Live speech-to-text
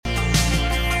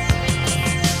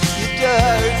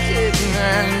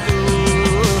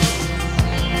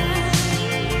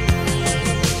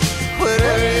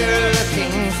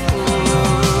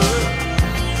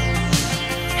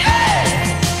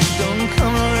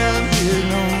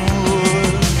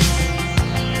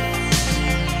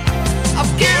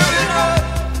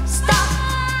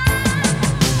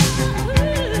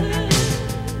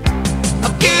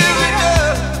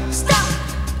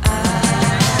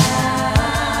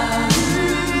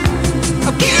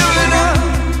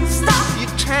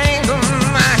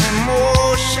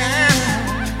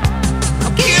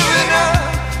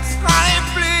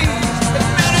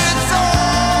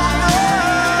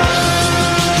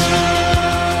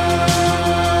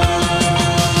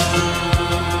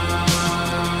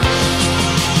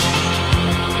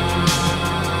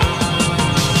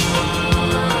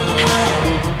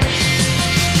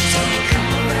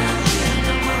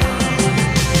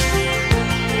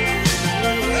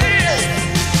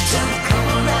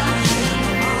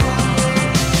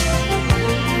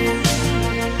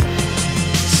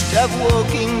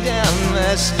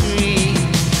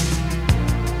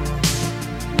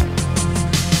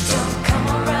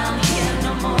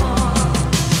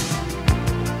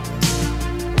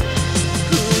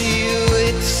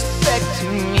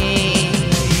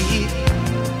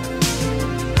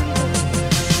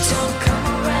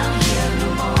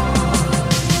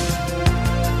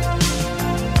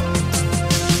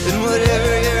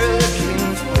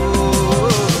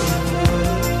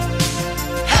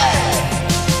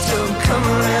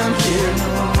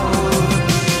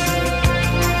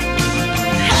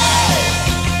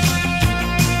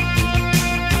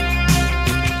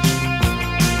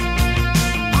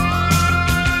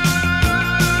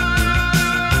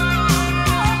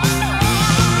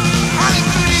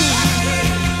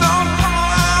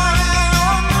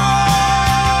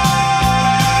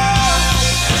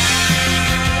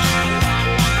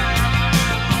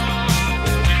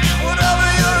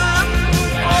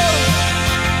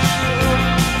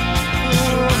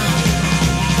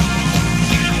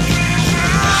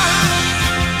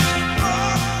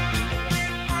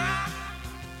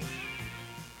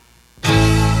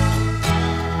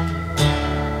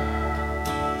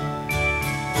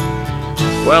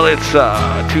Well, it's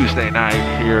Tuesday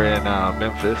night here in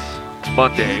Memphis. It's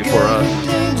Monday for us.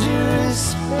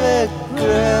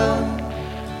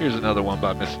 Here's another one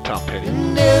by Mr. Tom Petty.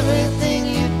 And everything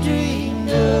you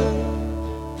dreamed of.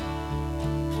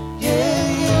 Yeah,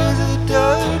 you're the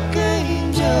dark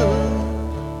angel.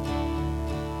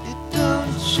 It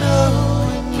don't show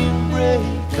when you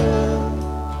break up.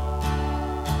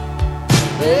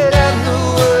 But I know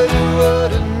what you ought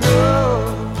to know.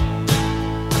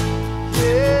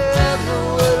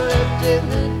 In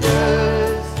the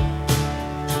dust.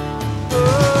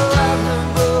 Oh, I'm a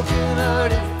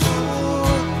broken-hearted fool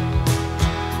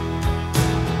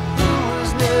who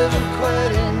was never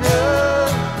quite enough.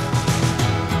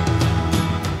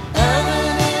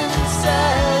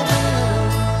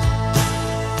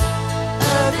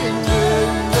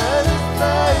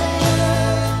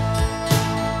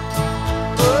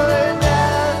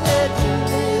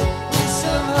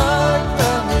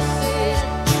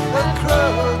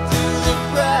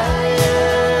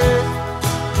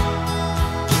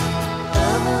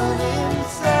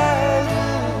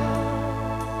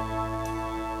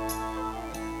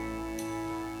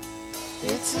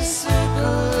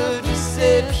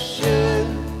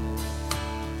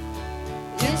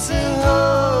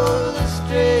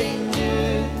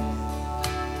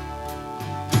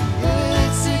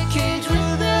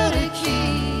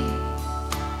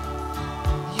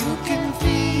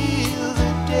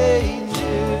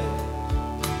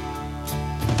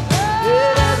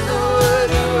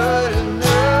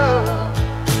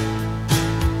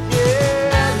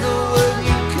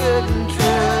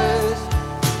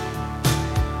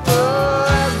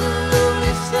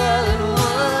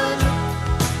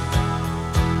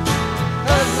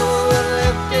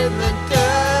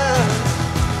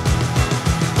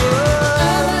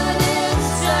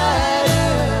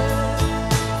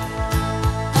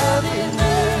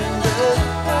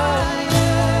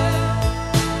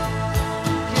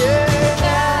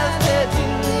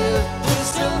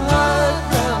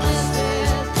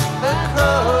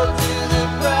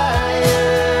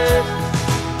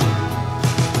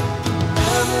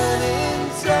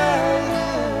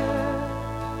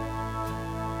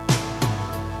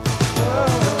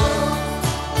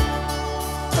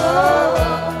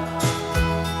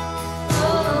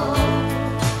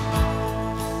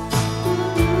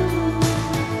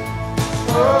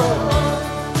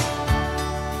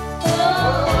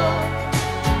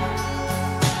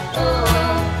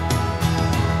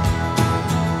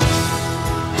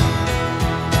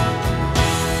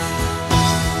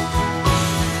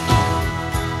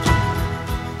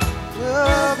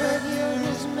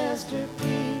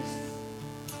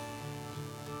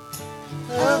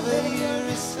 of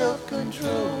your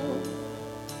self-control.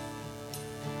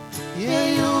 Yeah,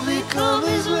 you'll become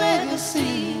his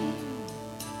legacy.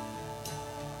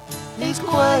 His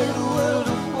quiet world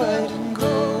of white and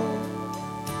gold.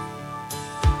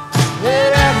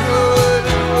 And I know what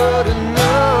you ought to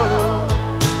know.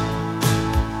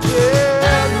 Yeah,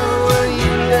 I know where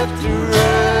you left to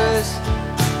rest.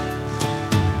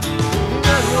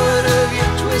 Not one of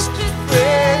your twisted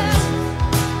friends.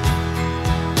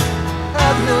 I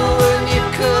know when you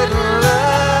couldn't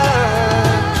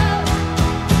lie.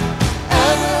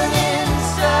 I'm an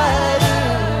insider.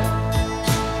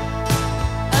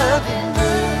 I've been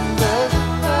burned by the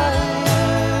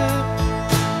fire.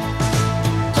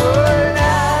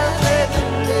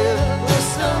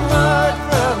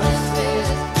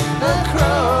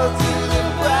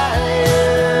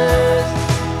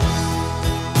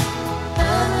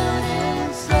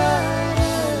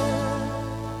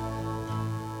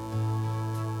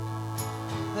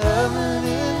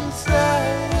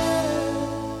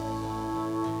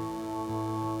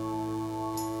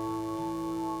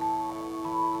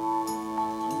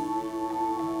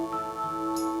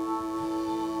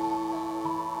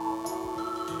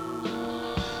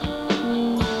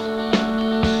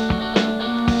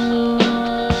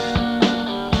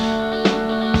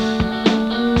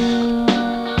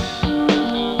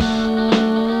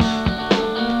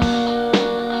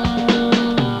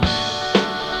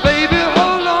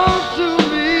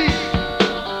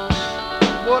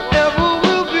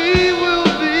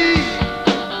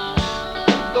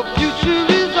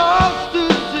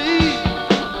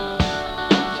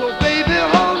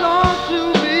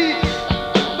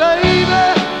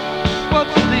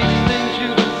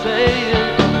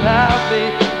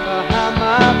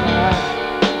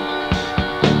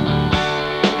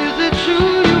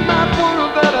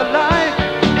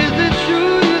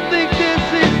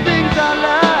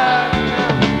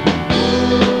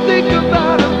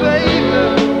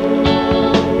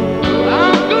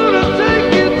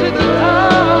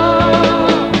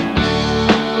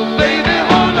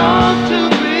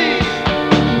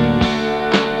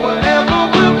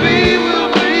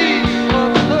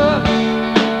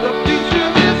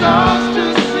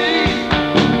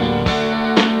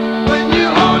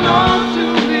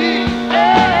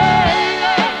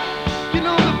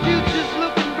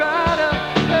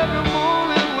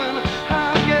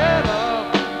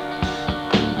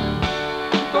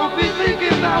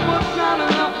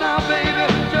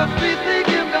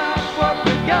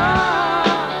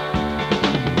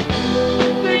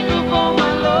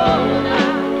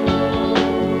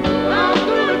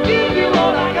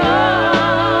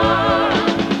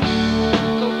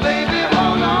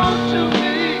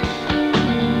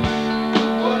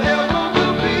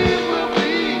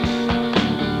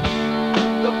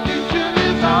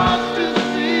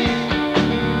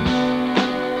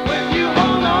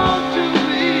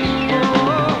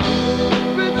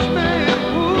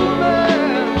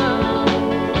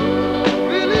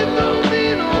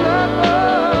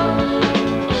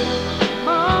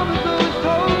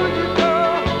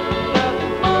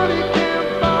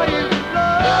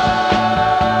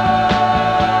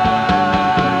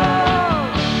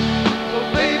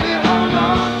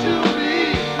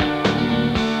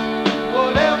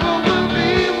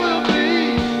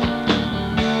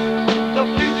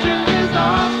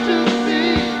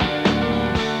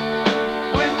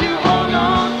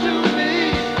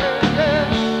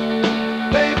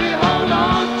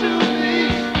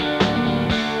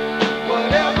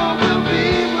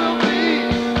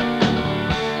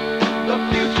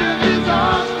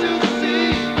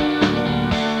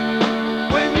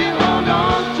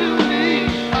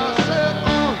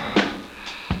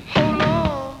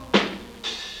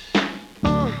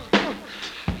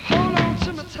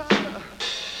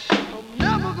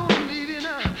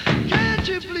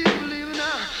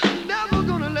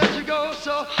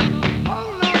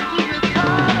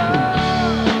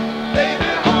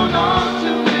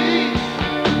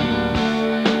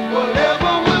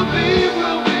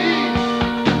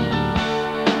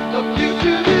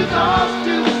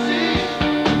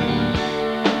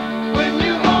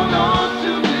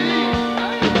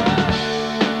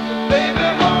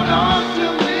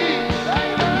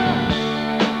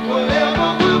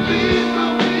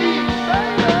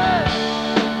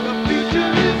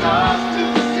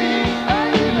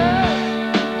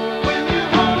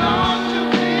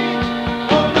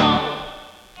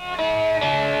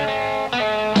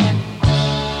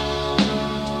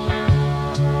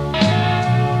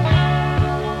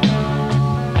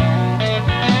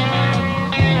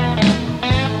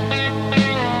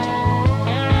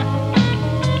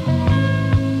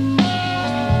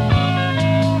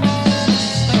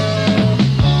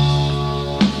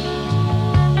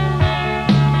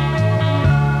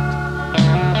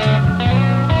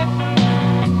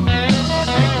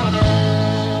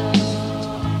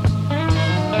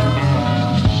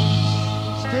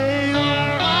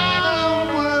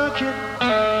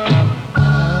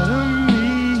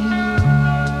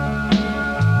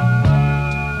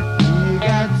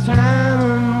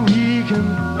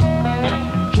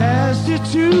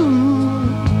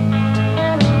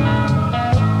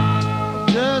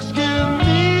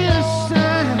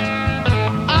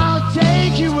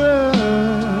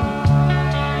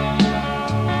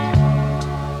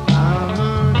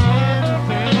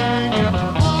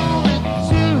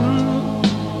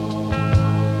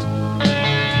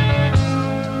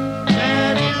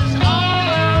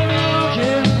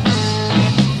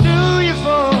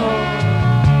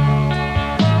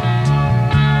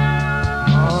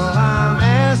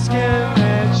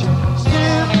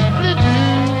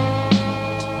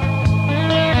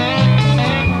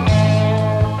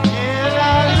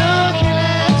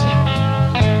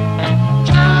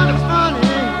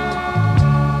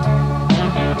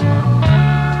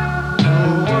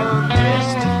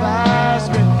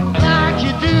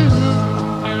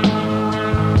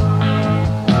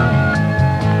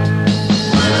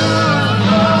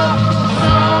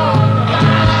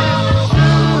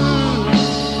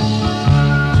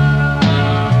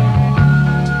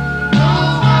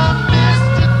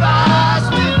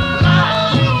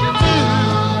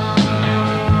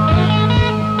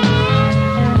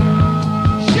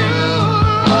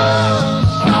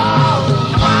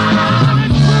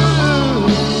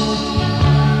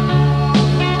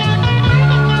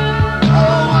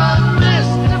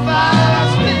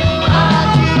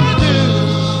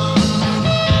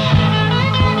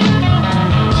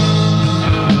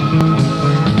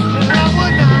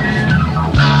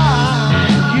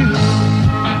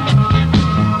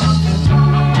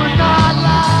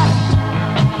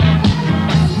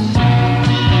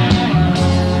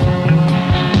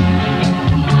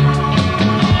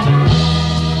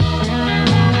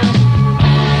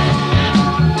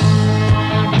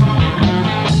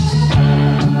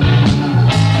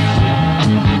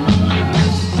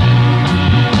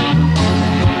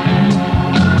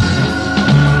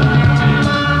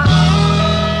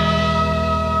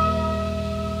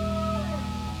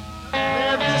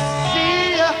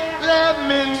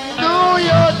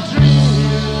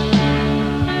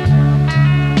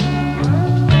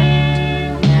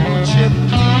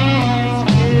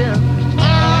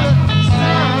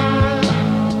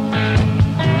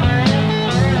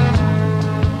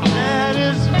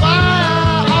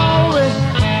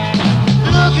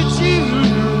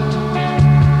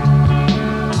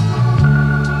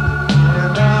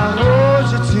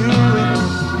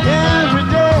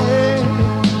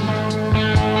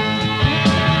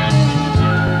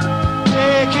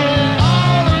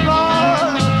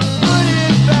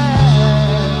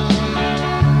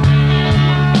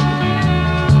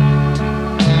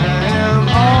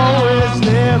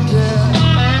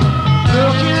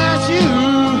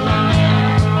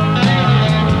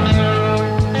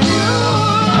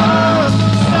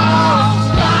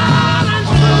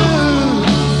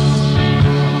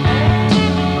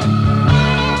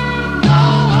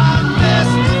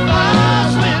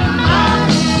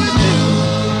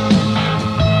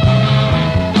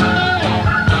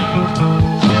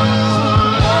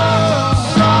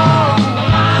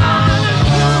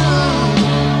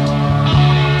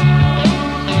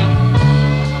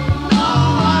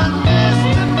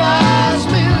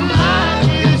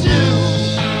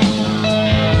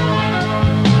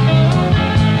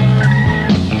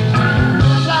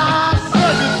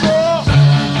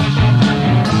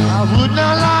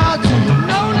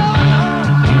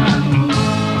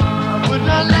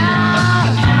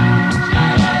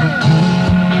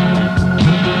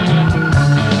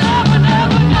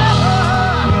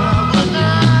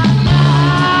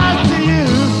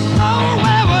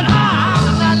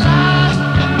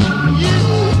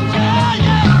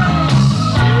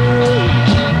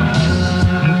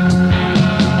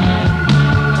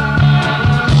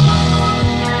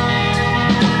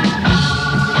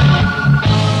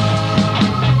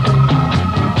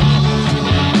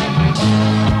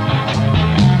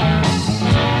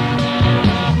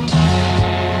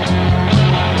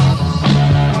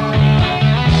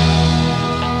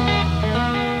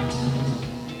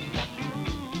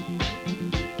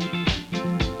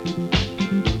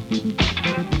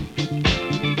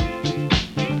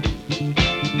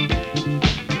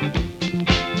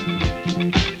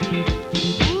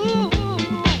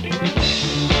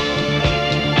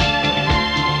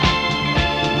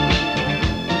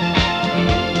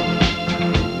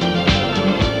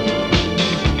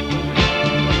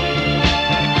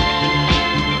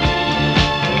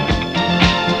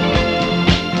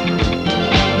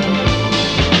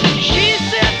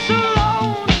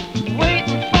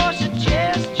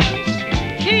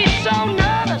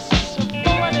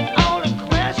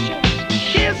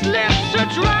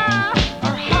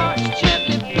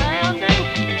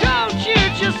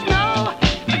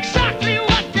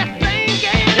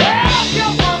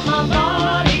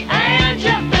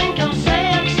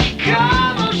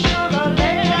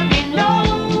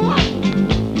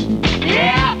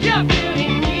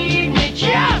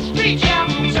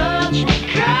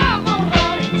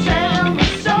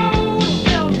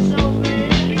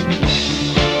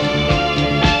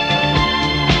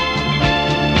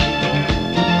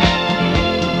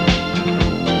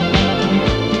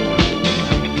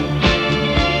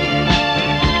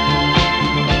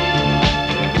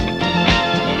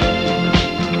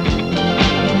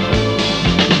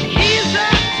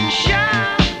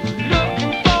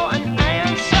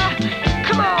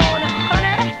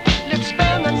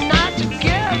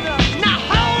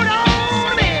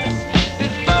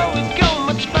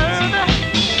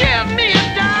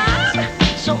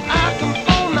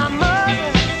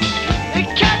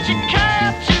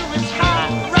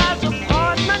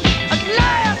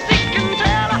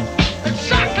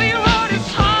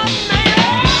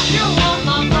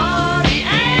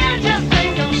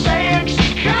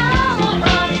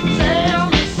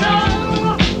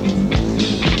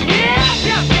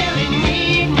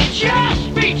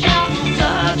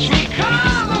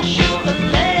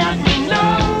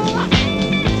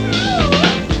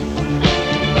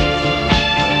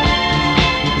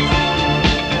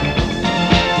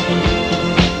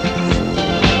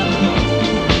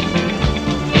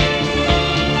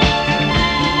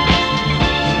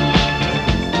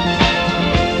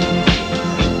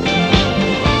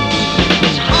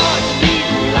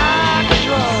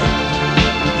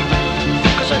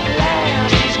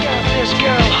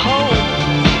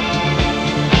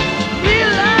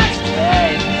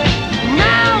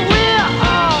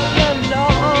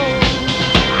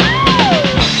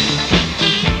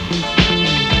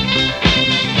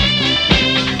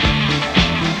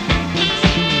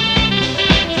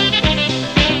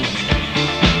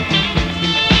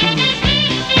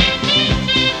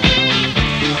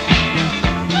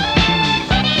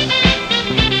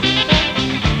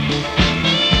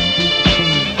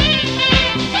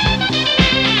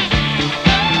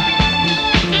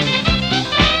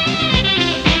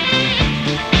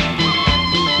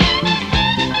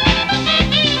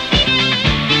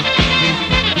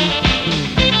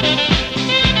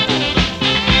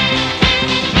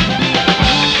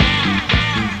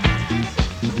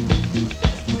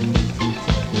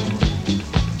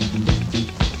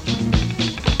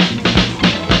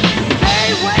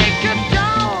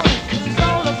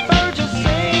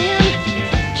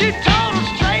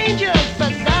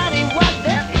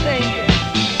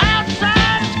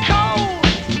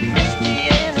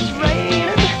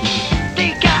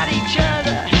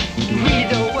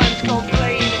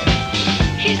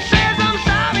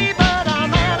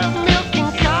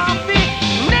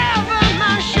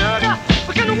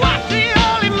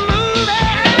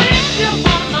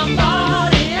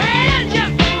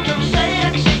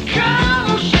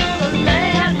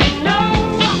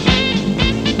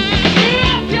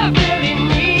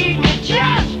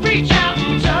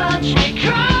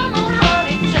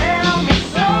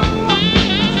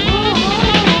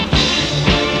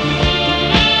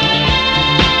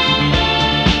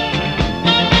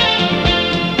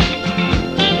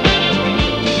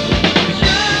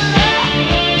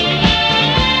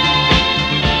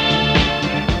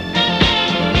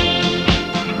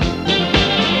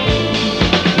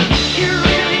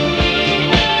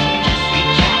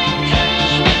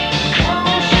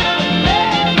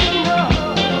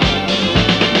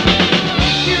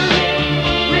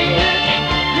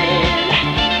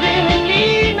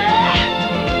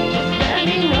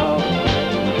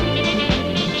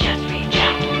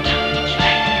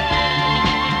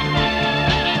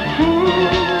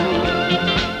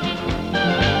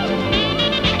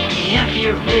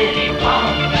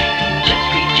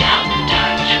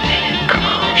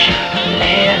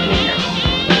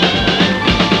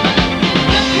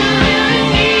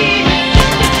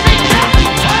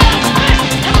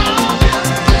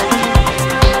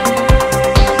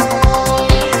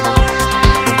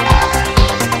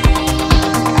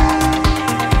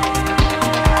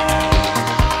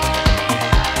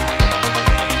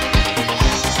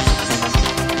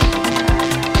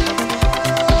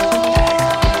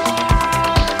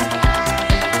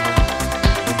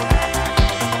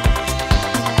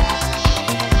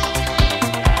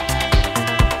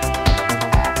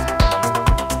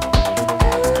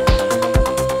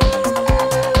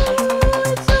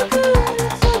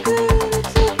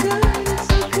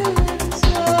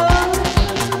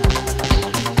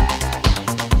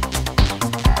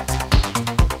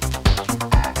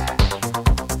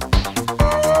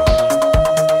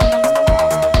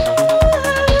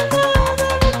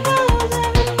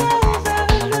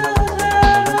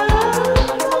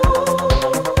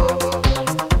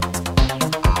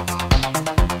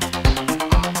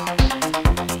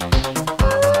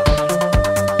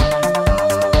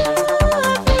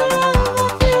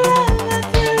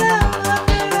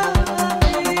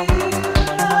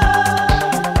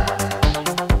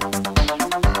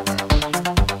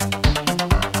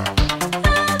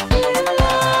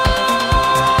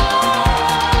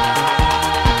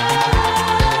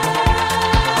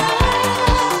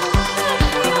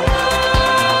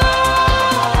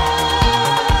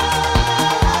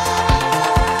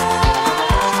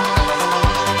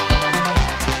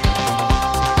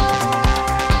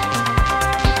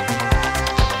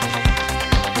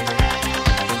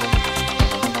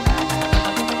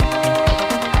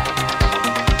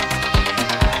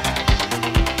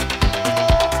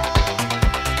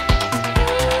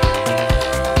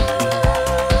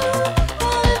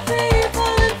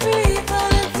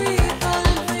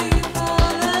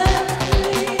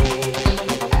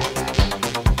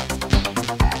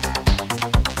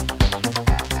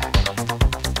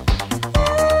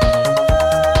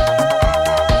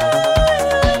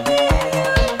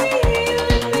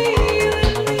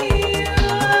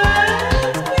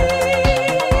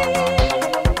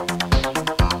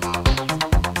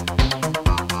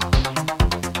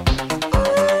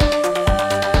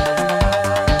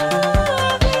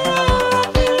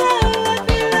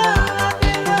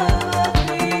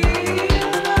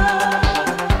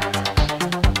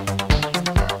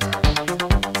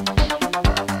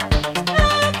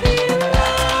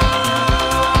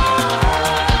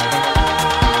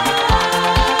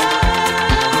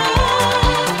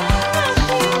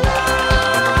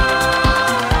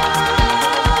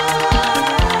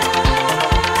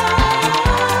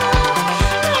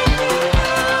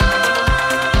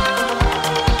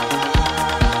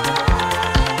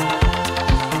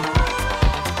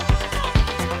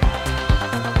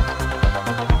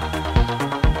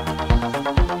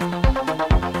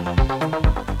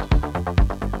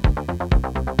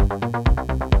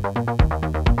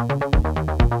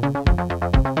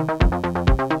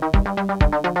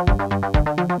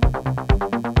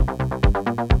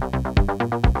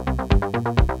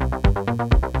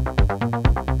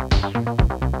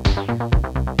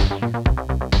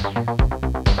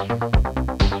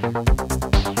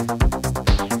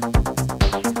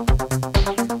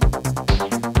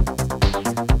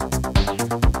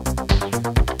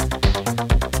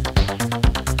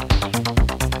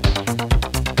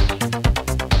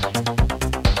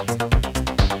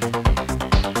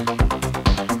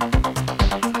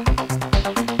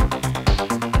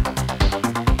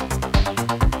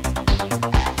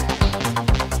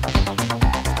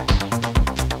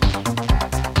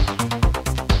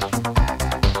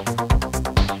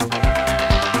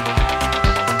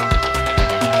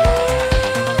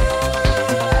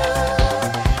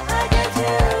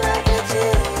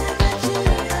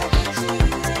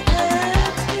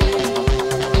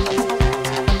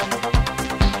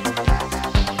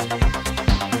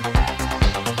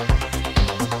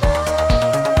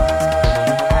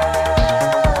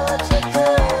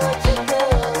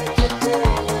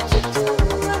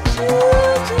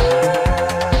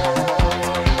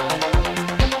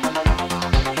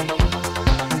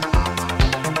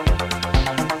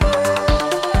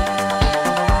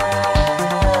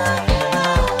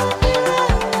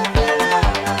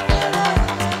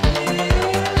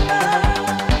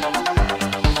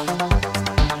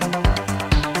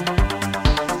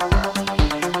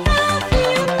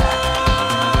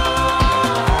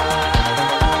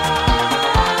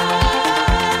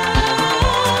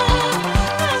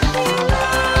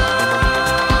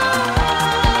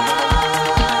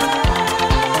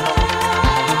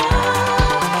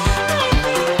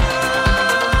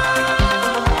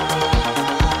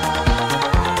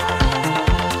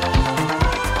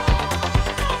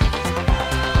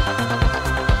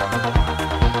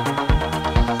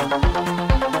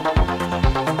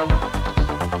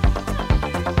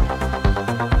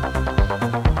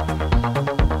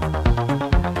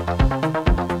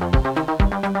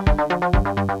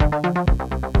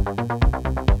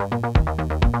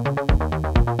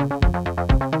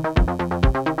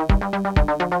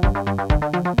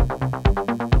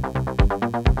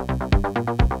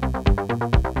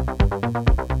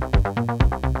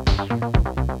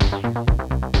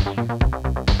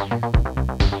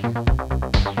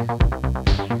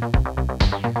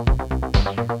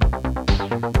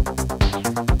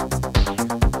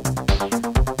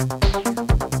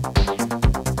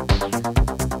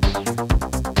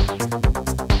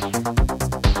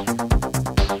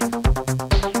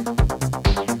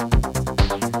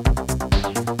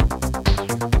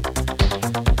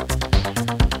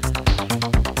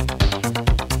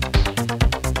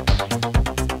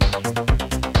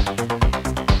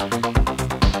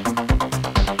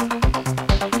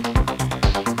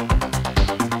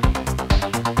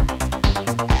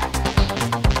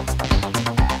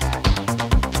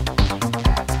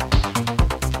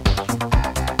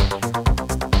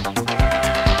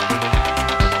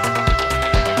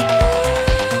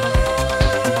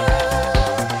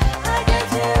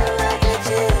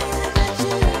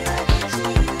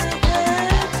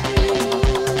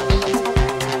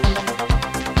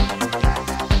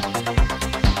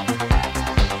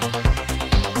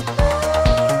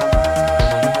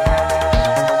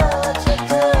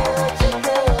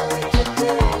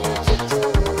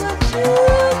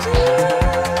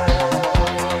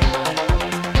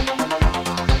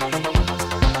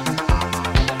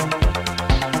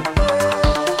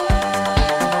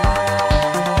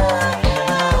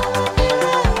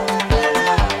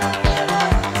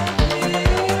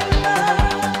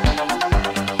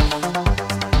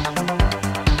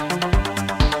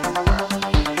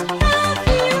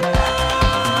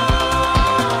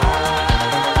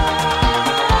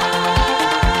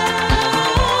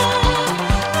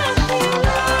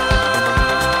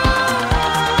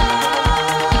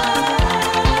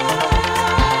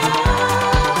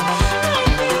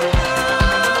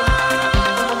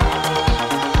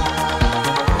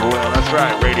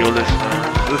 listeners.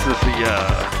 This is the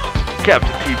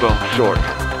Captain T-Bone Short,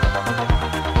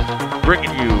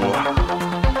 bringing you,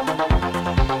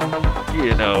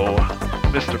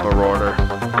 Mr. Marauder,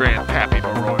 Grandpappy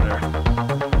Marauder,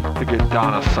 the good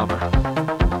Donna Summer,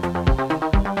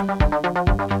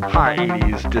 high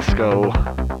 80s disco.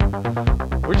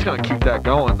 We're just gonna keep that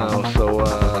going though, so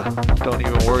don't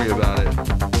even worry about it.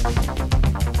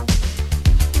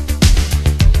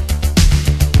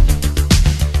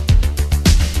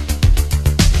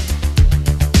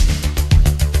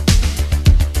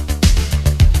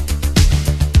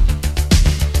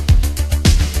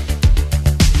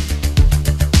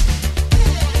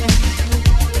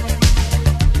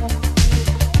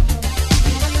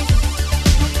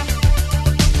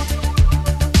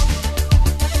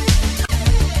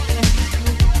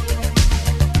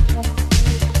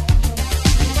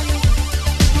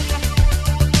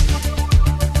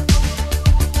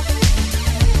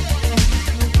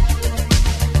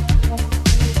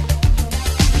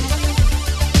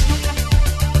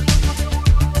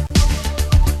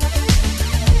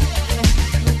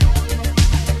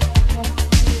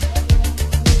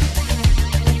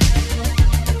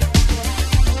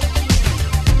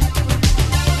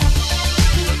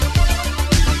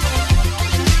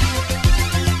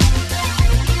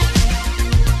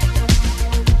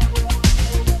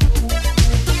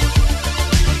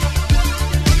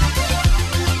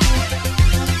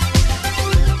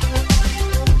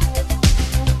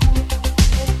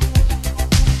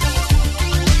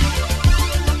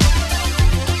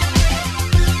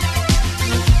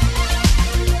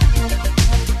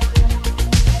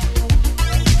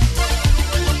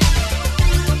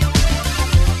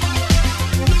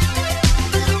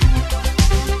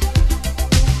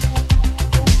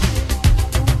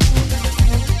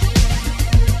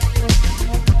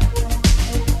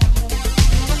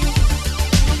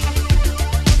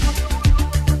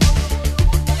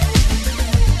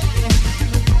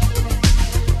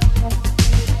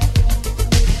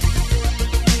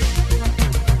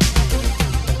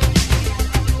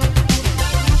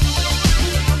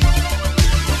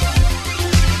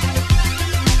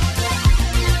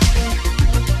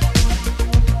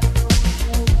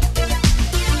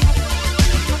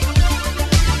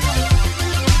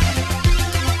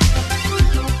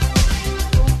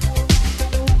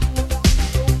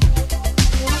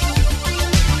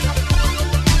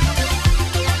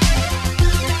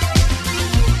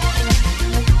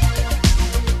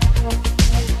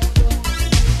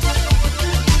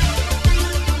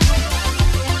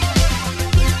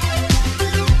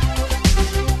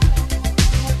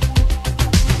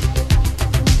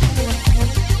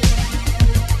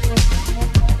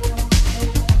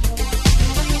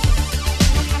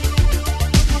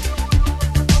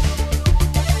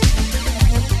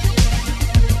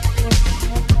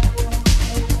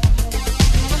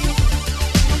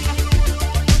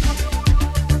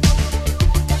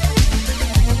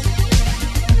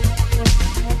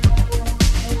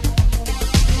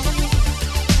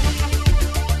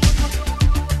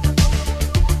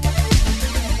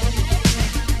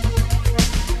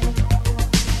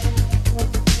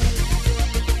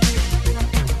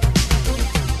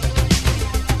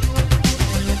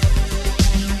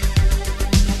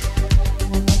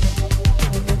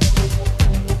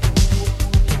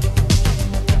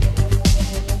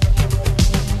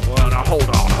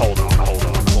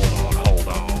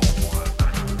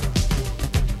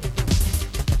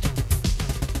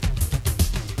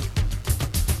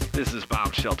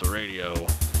 Shelter Radio.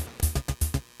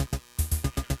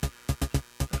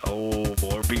 Oh,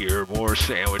 more beer, more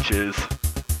sandwiches.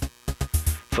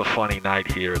 It's a funny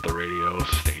night here at the radio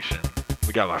station.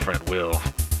 We got my friend Will.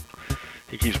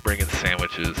 He keeps bringing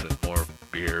sandwiches and more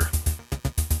beer.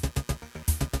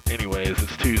 Anyways,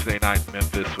 it's Tuesday night in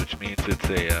Memphis, which means it's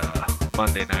a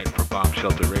Monday night for Bomb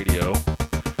Shelter Radio.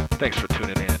 Thanks for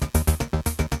tuning in.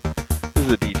 This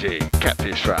is a DJ,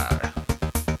 Catfish Fry.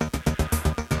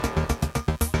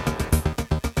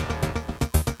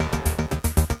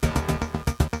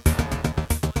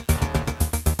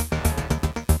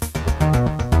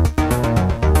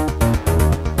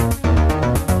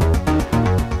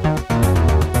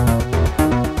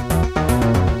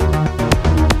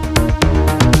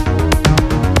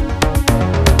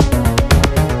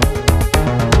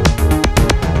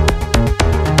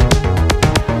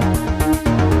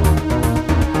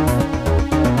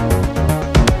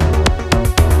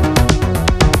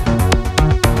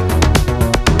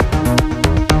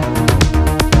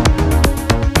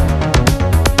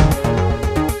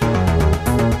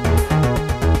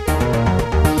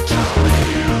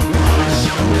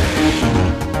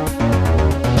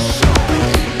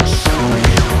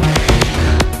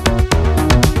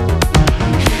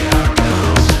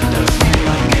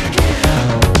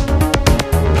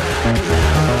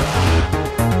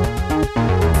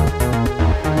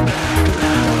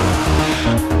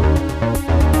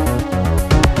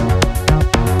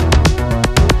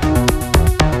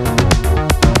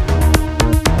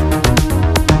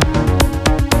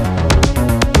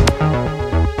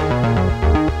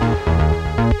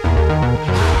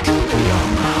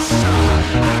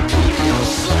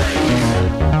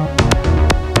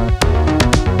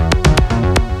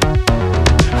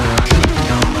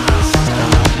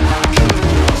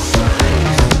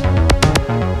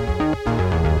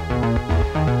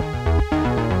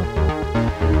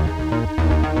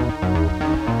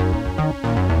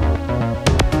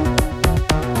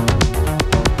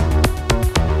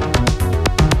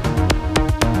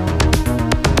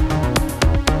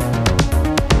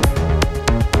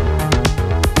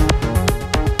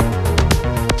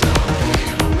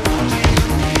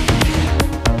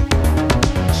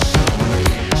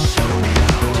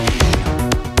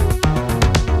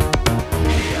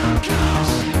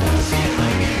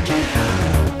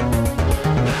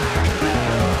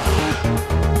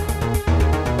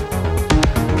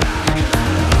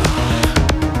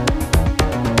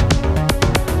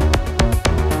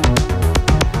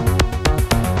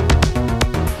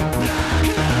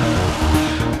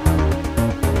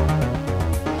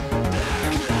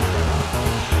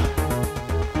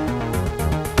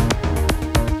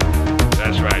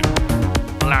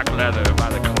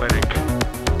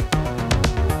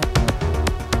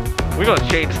 We're gonna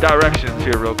change directions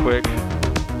here real quick.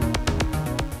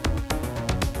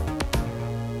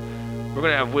 We're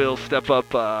gonna have Will step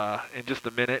up in just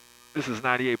a minute. This is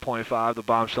 98.5, the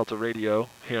Bomb Shelter Radio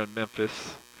here in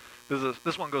Memphis.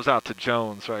 This one goes out to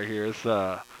Jones right here. It's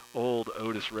old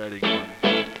Otis Redding one.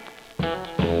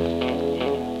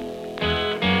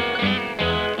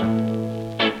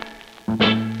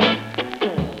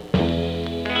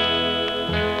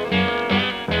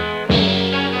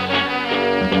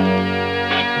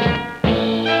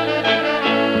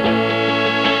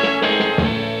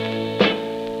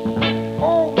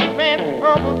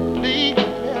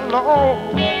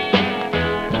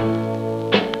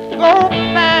 Go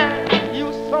find you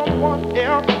someone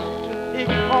else to take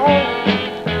home.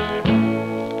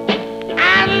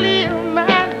 I live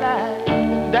my life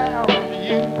down to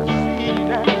you to see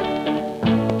that.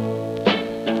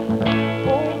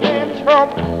 Oh man,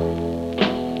 trouble,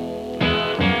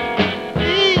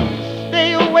 please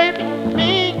stay away from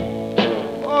me.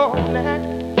 Oh man,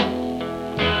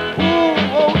 ooh,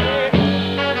 oh yeah.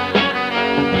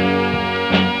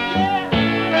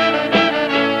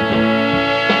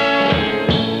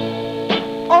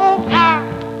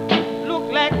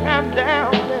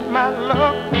 Down in my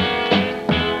luck,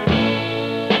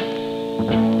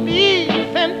 please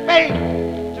and faith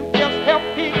to just help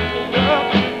people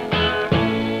up.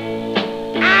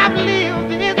 I've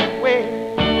lived this way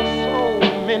for so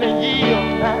many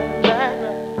years now.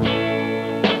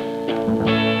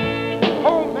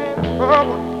 Oh man,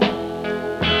 trouble,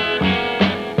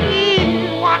 please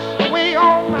wash away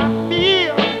all my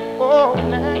fears. Oh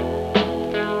now.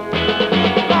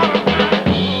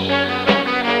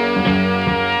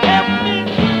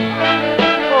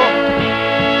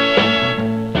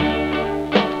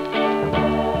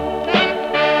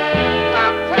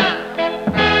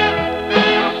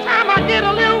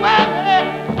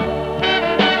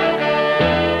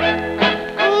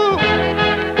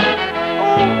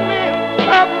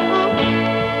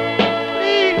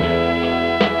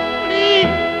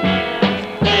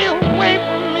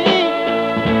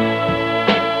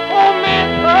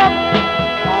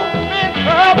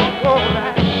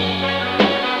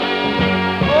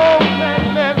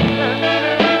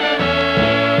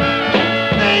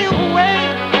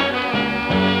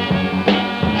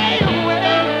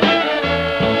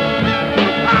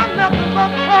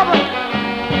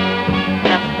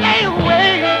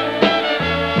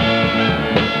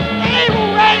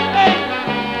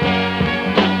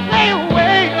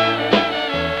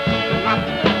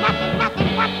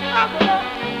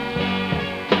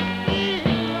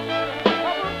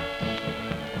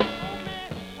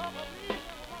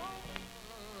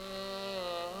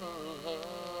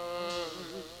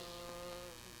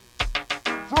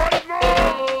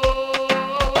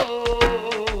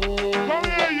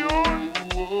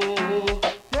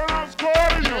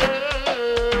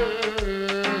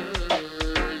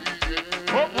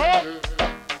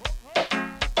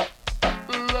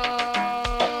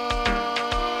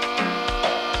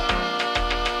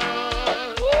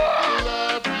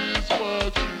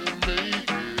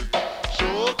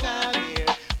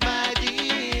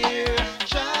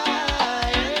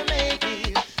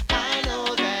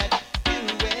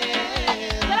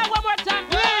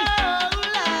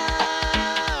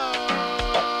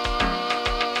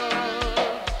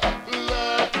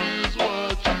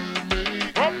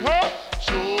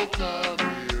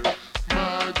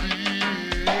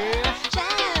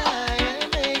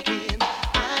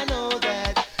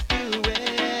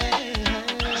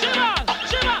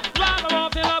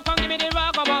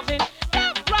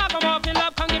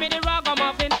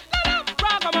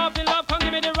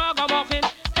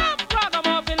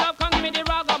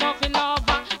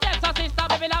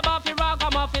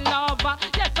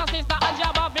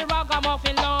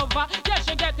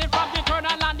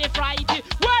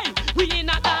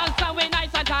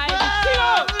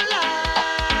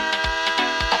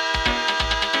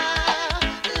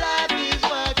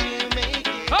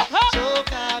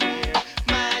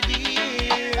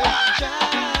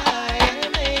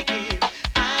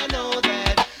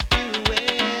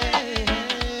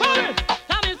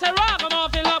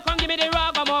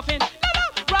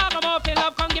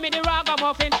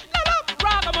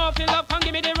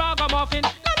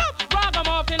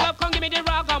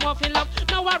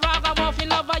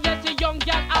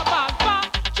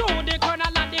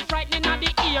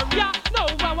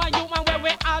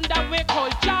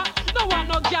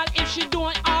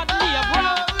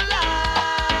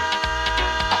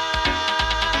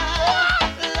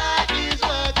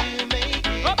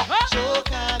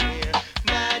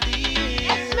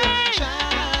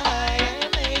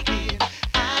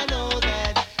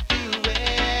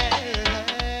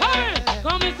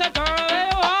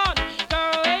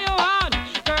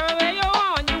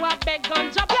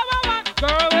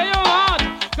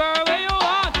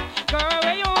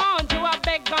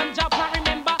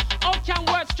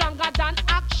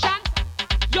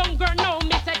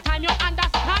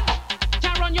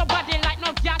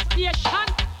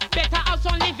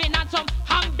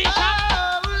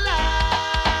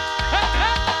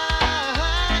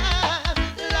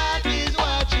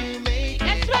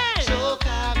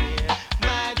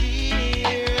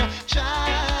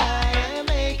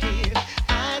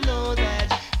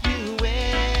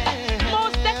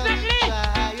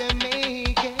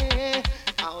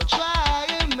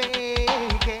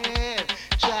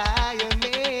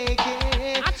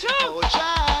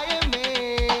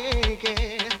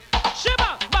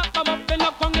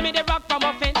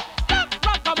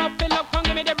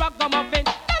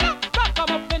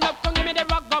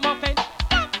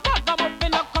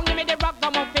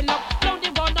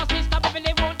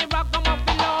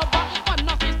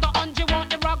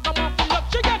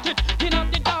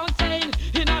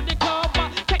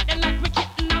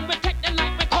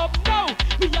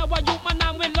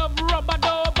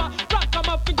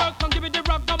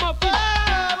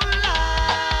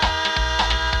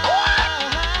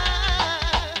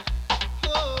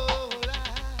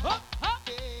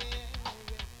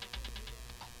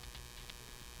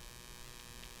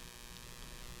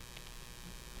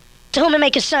 To whom it may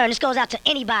concern, this goes out to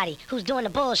anybody who's doing the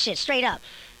bullshit, straight up.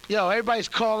 Yo, everybody's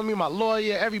calling me, my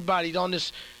lawyer, everybody on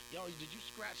this. Yo, did you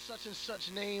scratch such and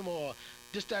such name or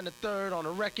this, that, and the third on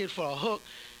a record for a hook?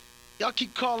 Y'all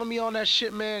keep calling me on that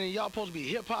shit, man, and y'all supposed to be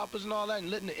hip-hoppers and all that and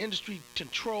letting the industry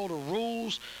control the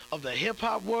rules of the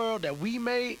hip-hop world that we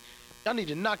made. Y'all need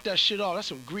to knock that shit off. That's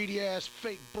some greedy-ass,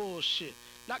 fake bullshit.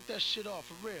 Knock that shit off,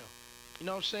 for real. You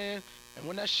know what I'm saying? And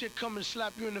when that shit come and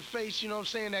slap you in the face, you know what I'm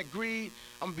saying, that greed,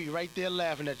 I'm gonna be right there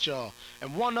laughing at y'all.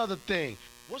 And one other thing,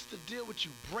 what's the deal with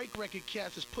you break record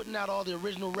cats that's putting out all the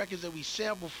original records that we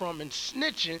sample from and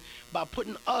snitching by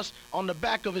putting us on the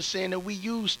back of it saying that we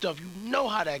use stuff? You know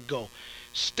how that go.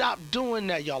 Stop doing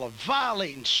that. Y'all are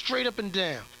violating straight up and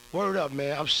down. Word up,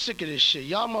 man. I'm sick of this shit.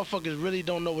 Y'all motherfuckers really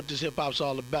don't know what this hip-hop's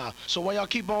all about. So while y'all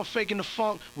keep on faking the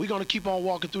funk, we're gonna keep on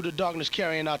walking through the darkness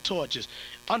carrying our torches.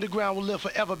 Underground will live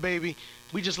forever, baby.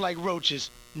 We just like roaches,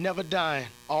 never dying,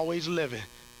 always living.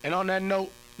 And on that note,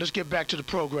 let's get back to the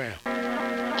program.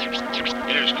 It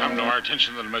has come to our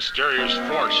attention that a mysterious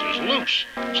force is loose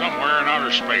somewhere in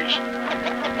outer space.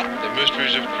 The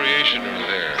mysteries of creation are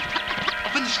there.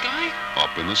 Up in the sky?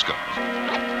 Up in the sky.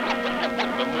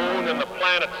 The moon and the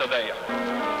planets are there,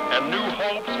 and new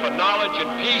hopes for knowledge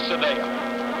and peace are there.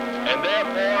 And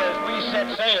therefore, as we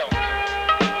set sail,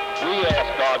 we ask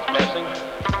God's blessing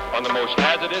on the most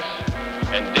hazardous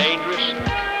and dangerous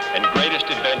and greatest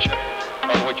adventure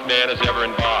on which man has ever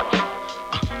embarked.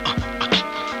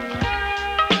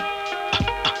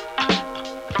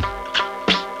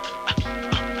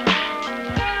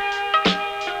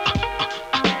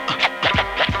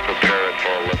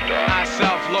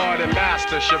 Lord and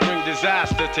master shall bring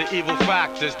disaster to evil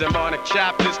factors. Demonic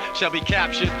chapters shall be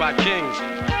captured by kings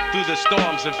through the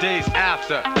storms of days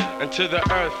after, and to the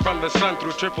earth from the sun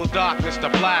through triple darkness to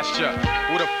blast ya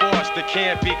with a force that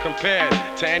can't be compared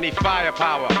to any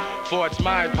firepower, for its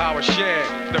mind power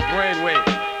shared. The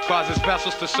brainwave causes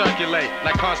vessels to circulate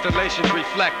like constellations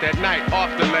reflect at night off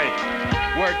the lake.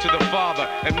 Word to the Father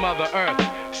and Mother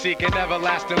Earth, seeking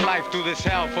everlasting life through this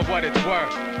hell for what it's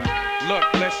worth.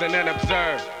 Look, listen, and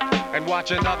observe, and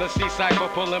watch another sea cycle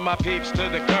pulling my peeps to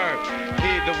the curb.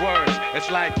 Heed the words,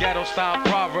 it's like ghetto-style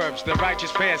proverbs. The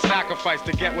righteous pay a sacrifice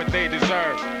to get what they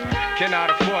deserve. Cannot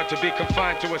afford to be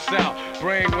confined to a cell.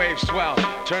 Brainwave swell,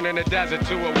 turning the desert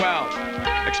to a well.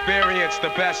 Experience the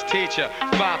best teacher.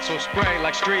 Thoughts will spray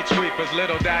like street sweepers.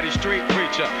 Little daddy street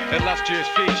preacher, illustrious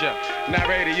feature.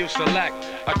 Narrator you select,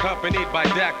 accompanied by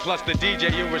deck plus the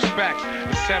DJ you respect.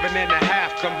 The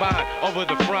 7.5 combined over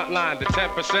the front line. The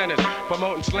 10%ers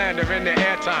promoting slander in the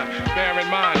airtime. Bear in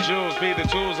mind, jewels be the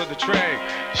tools of the trade.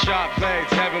 Sharp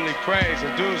blades, heavenly praise,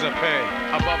 and dues are paid.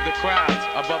 Above the crowds,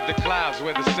 above the clouds,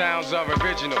 where the sounds are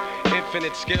original.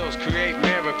 Infinite skills create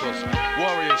miracles.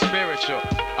 Warrior spiritual,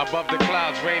 above the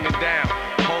clouds raining down,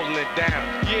 holding it down.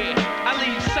 Yeah, I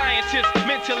leave scientists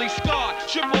mentally scarred.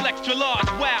 Triple extra large,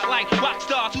 wild like rock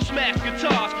stars who smash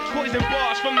guitars. Poison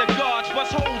bars from the guards,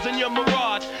 bust holes in your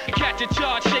mirage. Catch a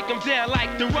charge, shake them down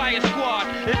like the riot squad.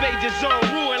 Invade your zone,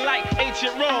 ruin like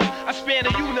ancient Rome. I span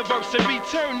the universe and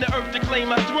return to earth to claim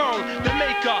my throne. The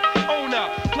maker, owner,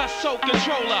 plus soul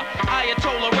controller.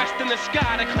 Ayatollah, rest in the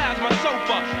sky, the clouds my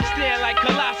sofa. Stand like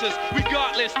Colossus,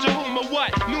 regardless to whom or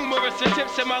what. Numerous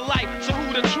attempts in my life, so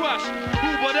who to trust?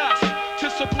 Who but us? To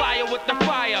supply her with the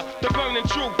fire, the burning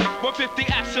truth. 150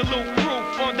 absolute proof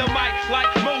on the mic like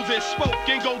Moses spoke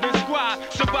in Golden Scribe.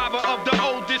 Survivor of the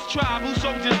oldest tribe whose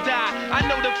soldiers died. I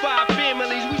know the 5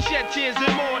 families, we shed tears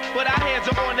and mourn, but our hands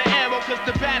are on the ammo cause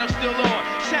the battle's still on.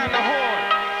 Sound the horn.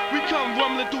 We come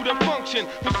rumbling through the function.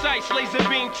 Precise laser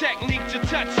beam technique to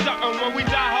touch something. When we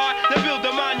die hard, they build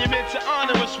a monument to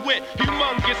honor us with.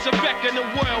 Humongous effect in the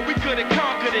world, we could have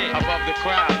conquered it. Above the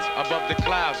crowds, above the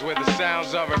clouds, where the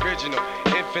sounds are original.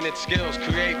 Infinite skills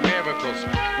create miracles.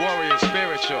 Warrior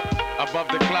spiritual,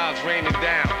 above the clouds raining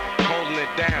down, holding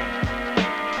it down.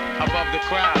 Above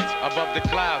the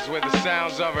clouds, where the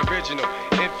sounds are original.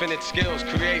 Infinite skills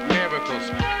create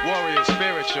miracles. Warrior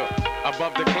spiritual,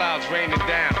 above the clouds raining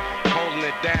down, holding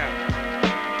it down.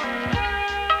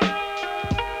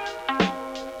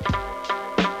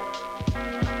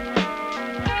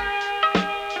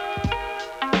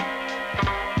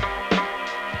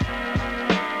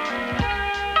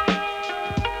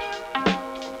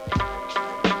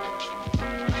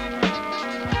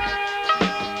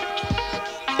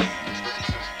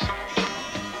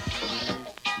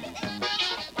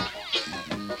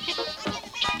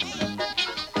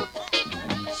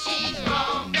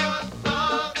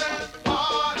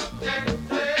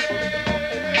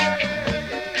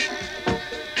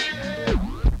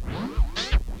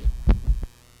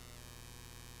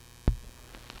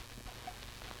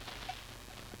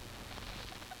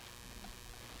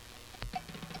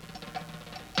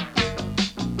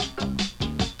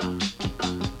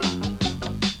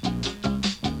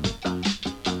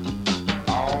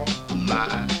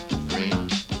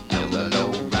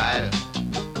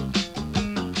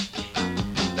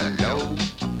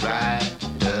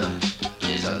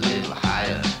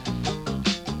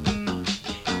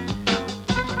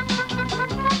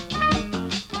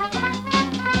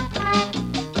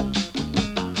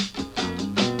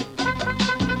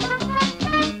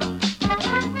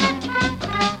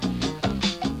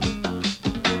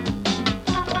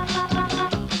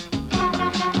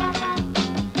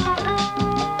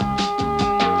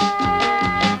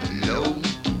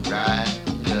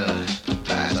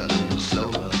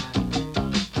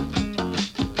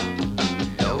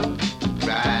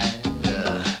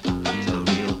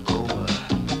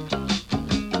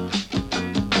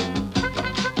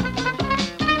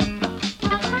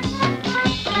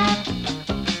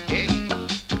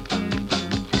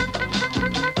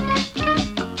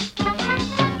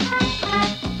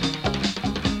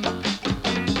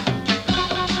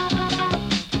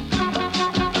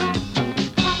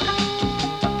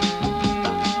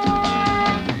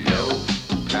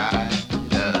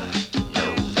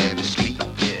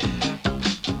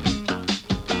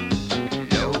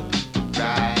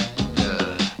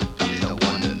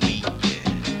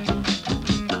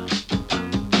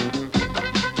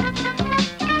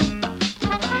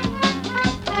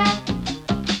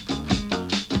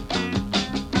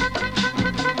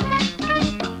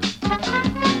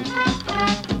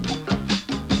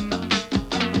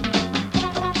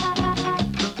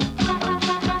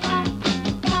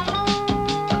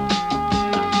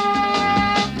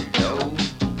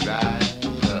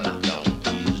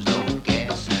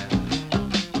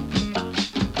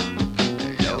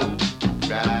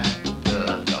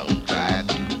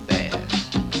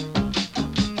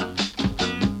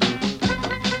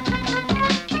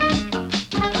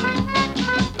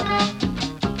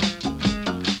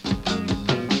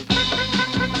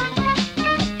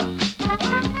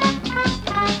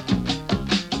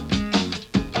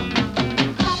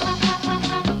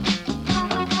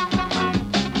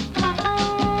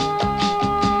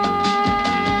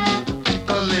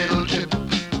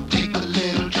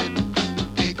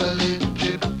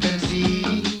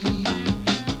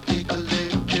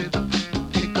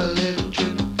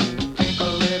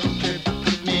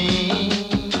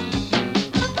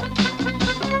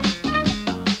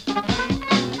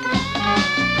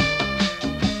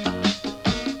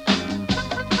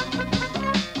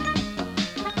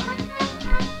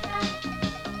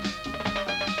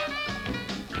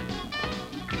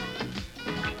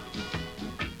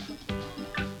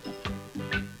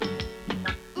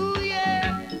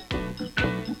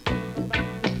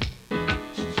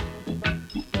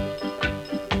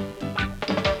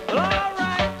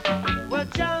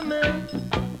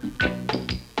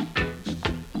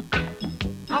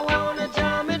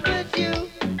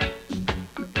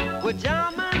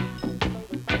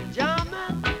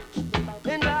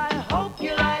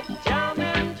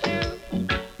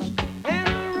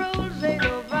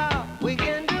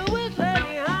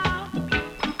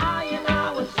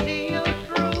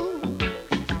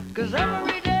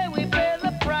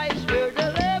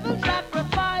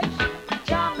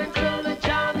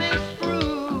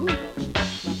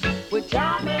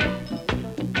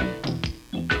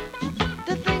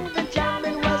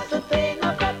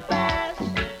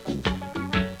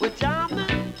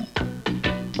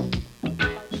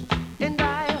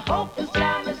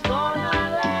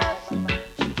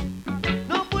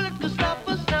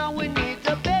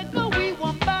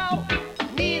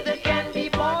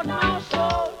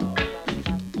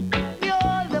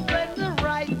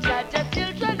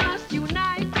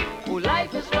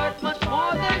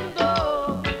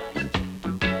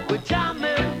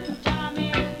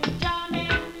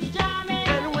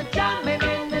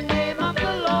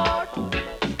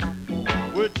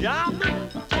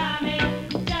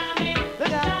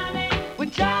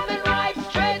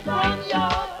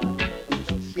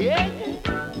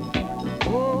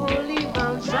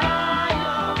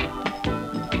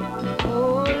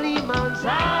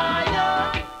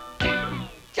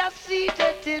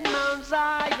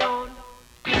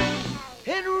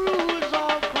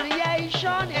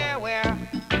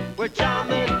 we're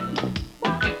jamming.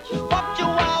 What you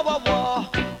are,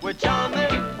 we're jamming.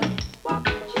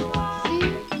 See,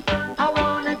 I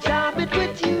wanna jam it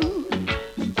with you.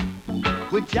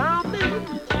 We're jamming.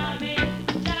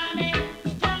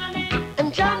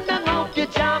 And jamming, hope you're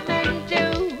jamming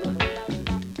too.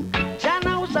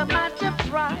 Jamming's a matter of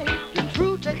pride. Your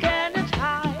fruit again is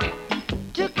high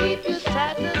to keep you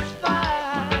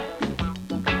satisfied.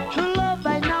 True love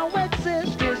I know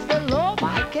exists is the love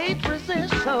I can't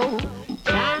resist. So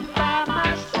jam by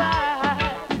my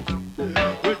side.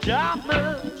 We're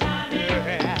jamming.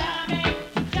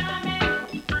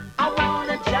 I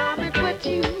wanna jam it with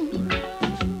you.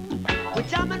 We're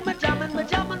jamming, we're jamming, we're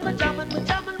jamming, we're jamming, we're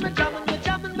jamming, we're jamming, we're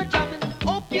jamming, we're jamming.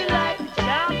 Hope you like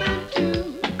jamming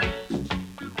too.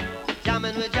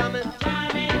 Jamming, we're jamming,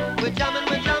 we're jamming,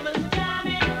 we're jamming.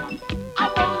 I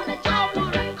wanna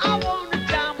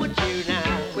jam with you now.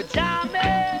 We're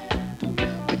jamming,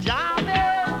 we're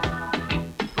jamming.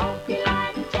 Hope you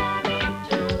like jamming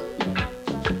too.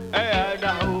 And I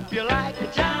hope you like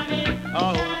jamming. I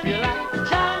hope you like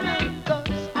jamming,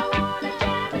 'cause I wanna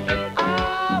jam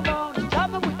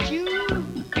with you.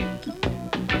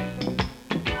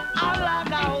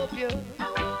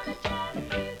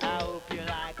 I hope you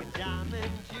like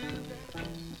jamming too.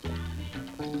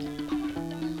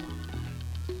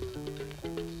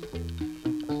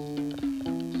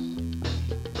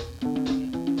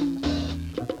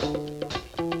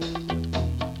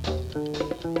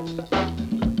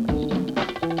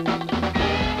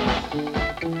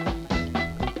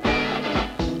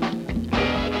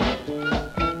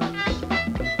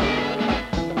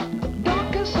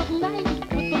 Darkest of night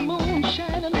with the moon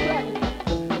shining bright.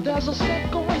 There's a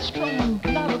set going strong,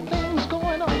 a lot of things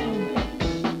going on.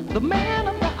 The man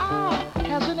of the hour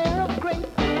has an air of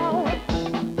great power.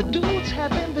 The dudes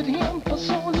have envied him for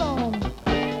so long.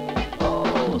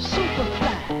 Oh,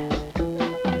 Superfly,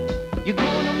 you're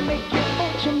gonna make your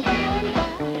fortune by and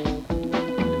by.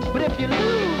 But if you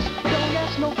lose, don't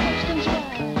ask no questions why.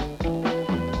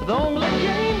 The only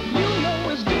game you know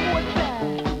is do or die.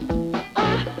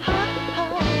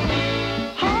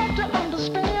 Hard to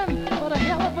understand, but a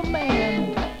hell of a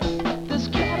man. This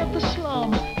cat of the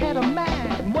slum had a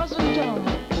mind, wasn't dumb.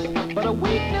 But a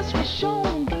weakness was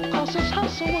shown, 'cause his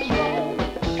hustle was wrong.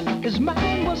 His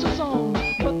mind was his own,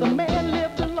 but the man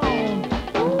lived alone.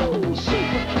 Ooh,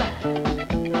 Superfly,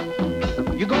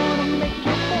 you're gonna make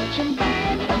your fortune by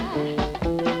and by.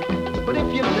 But if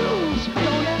you lose,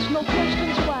 don't ask no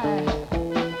questions why.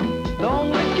 The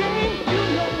only game you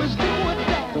know is do or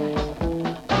die.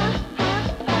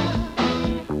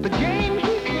 The game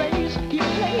he plays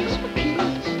for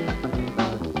keys.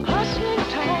 Hustling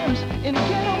times in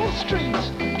ghetto streets,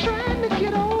 trying to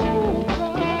get over.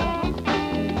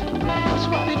 That's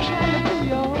what they're trying to do,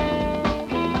 y'all.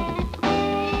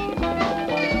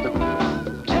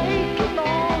 Taking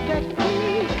all that he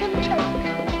can take.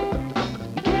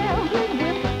 Gambling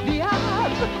with the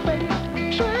odds of fate.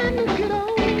 Trying to get over.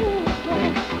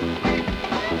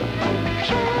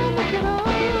 Trying to get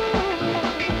over.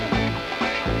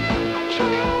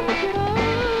 Trying to get over.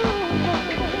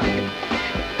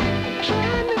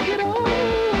 Trying to get over.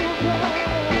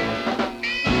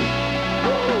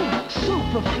 Ooh,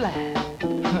 Superfly.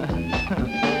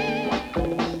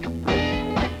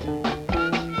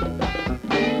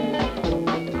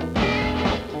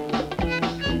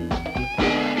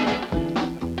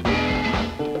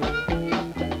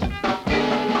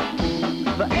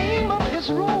 The aim of his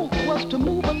role was to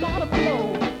move a lot of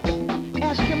blow.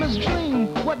 Ask him his dream,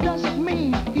 what does it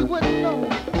mean? He wouldn't know.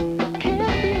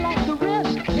 Can't be like the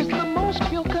rest, is the most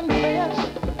he'll confess.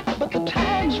 But the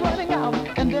time's running out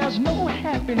and there's no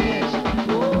happiness.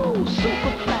 Ooh,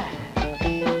 Superfly,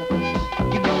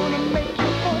 you're gonna make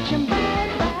your fortune by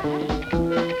and by.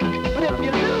 But if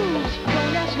you lose,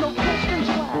 don't ask no questions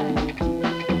why.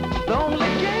 The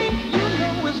only game you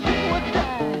know is do or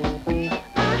die.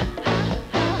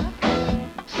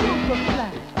 Superfly.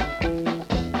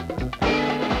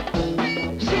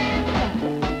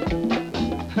 Superfly.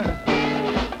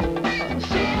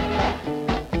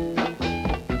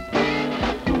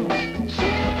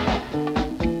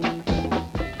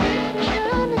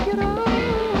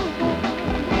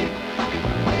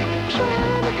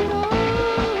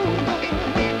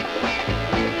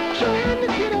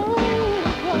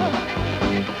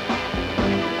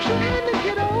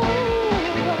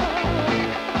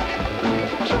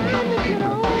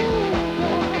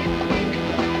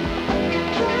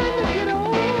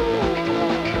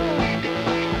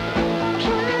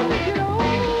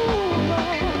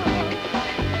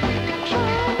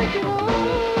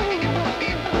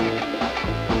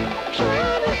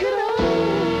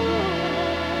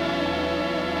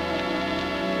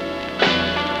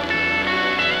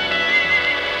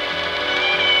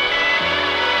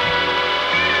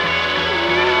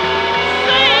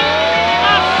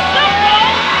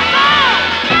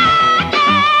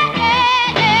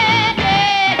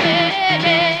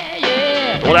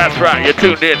 right, you're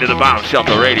tuned in to the Bomb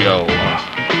Shelter Radio,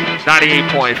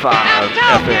 98.5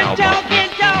 FM.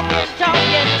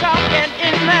 Talking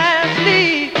in my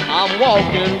sleep. I'm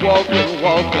walking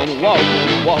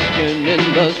in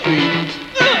the street.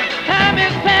 Time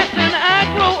is passing, I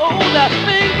grow older,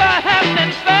 things are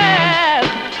happening fast.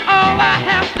 All I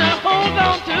have to hold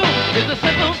on to is a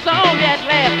simple song at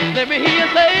last. Let me hear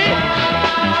you say.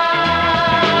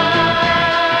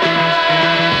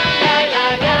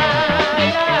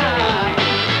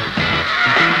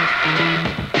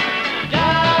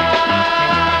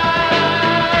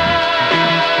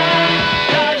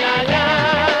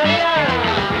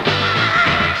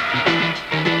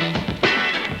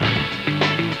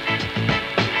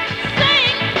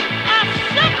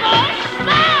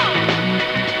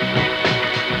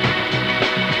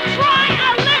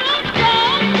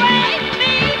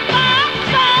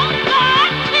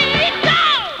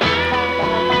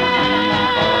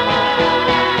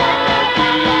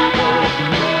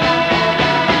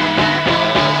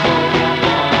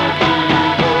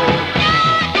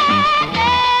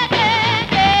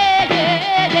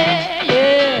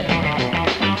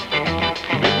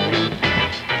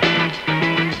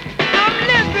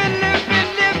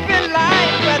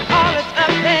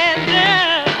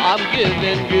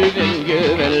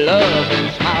 Giving love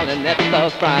and smiling at the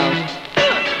frown.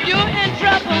 You're in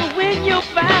trouble when you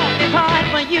find it's hard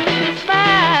for you to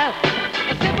smile.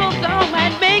 A simple song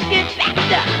might make it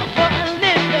better for a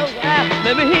little while.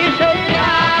 Let me hear you say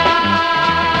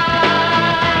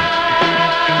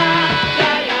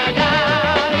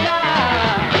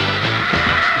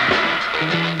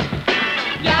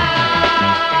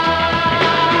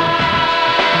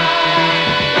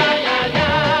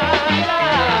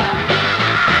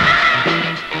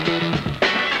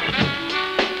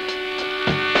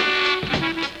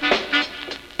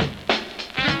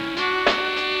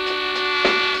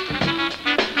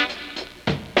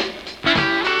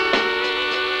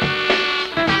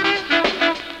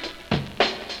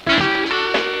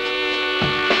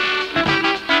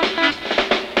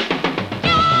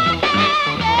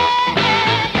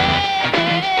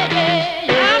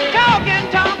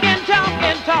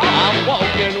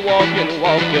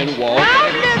walking.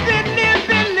 I'm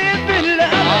living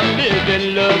love. I'm living,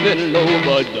 loving,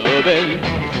 low-but-dubbing.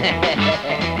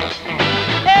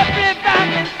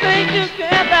 Everybody sing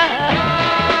together.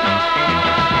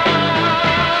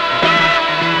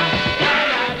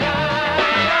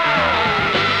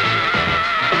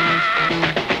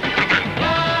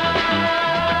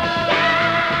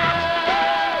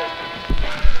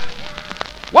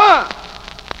 One,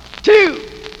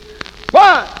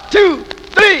 two,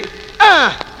 three.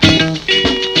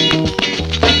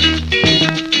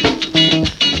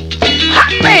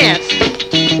 Hot pants.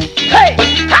 Hey,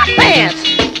 hot pants.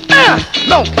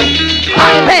 No,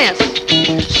 hot pants.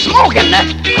 Smoking that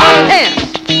hot pants.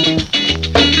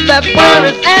 That bar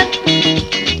is at.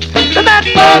 That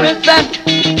bar is at.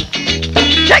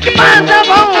 Check your mind up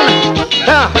on.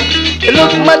 It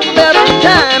looks much better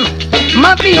time.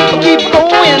 My people keep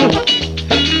going.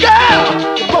 Girl,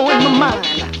 blowing my mind.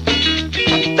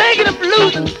 Thinking of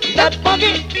losing that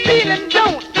funky feeling,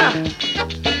 don't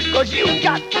cause you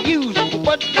got to use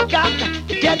what you got to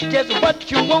get just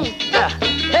what you want.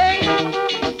 Hey,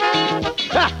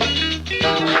 hot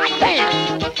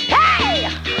pants. Hey,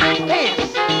 hot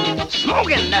pants.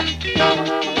 Smoking.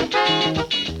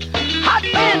 Hot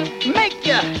pants make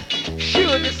you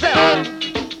sure of yourself.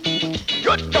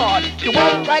 Good God, you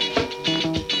walk right.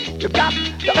 You got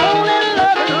the only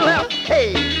love left.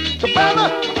 Hey, so brother,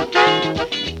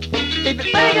 if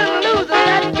you're thinking of losing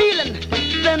that feeling,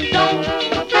 then don't.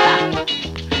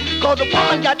 Cause the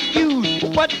woman got to use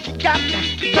what you got to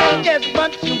get just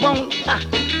what you want.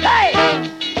 Hey,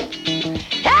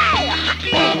 hot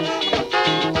pants.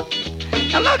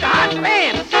 Now look, hot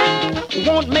pants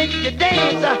won't make you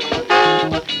dance,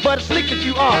 but as slick as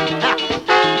you are,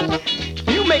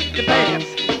 you make the pants.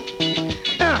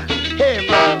 Hey,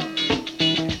 bro.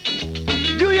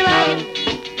 Do you like it?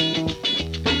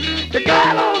 The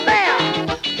girl over there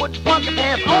with the funky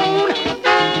pants on,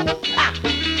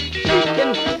 she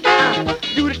can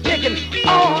do the chicken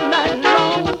all night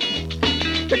long.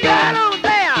 The girl over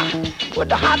there with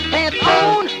the hot pants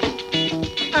on,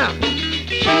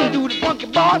 she can do the funky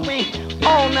Broadway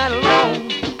all night long.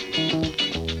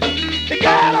 The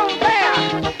girl over there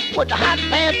with the hot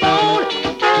pants on,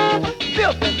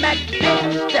 filthy Mac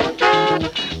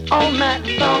all night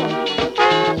long.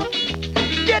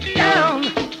 Get down.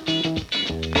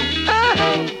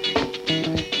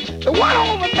 The one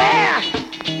over there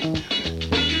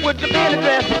with the belly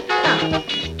dress.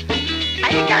 I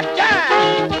ain't got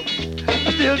time.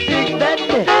 I still will dig that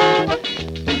dick.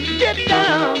 Get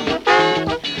down.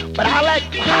 But I like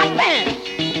hot pants.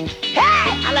 Hey,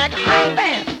 I like hot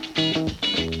pants.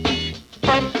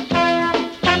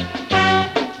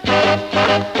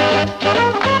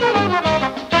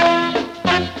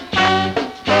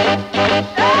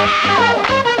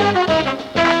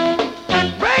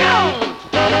 Bring on.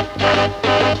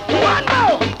 One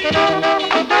more.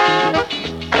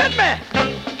 Hit me.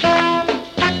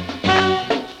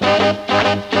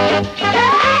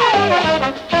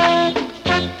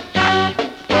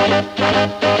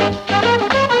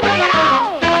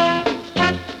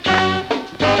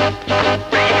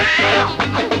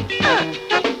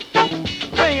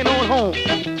 Bring it on home.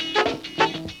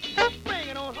 Bring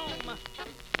it on home.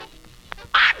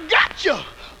 I got you.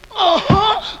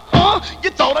 You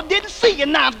thought I didn't see you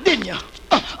now, didn't you?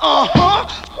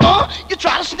 You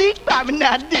tried to sneak by me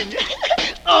now, didn't you?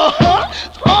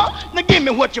 Now give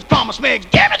me what you promised me.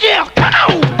 Give it here. Come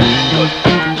on.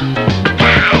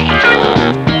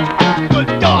 Good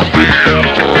God.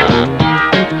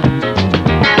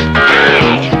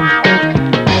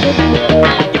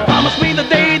 You promised me the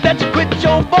day that you quit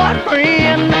your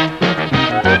boyfriend,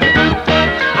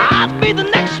 I'd be the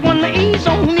next one to ease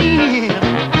on in.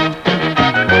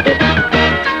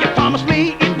 You promised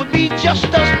me it would be just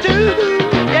us two,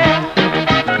 yeah.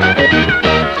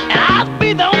 And I'd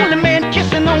be the only man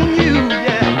kissing on you,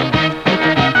 yeah.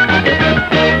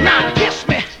 Now kiss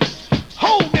me,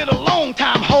 hold it a long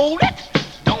time, hold it.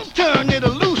 Don't turn it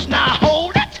loose, now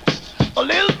hold it. A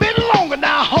little bit longer,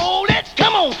 now hold it.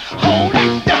 Come on, hold it.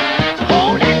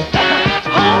 Hold it,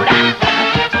 hold it,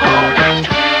 hold it.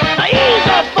 Now ease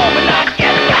up for me, now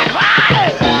get back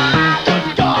right. Good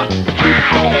God,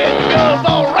 it goes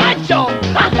all right, y'all.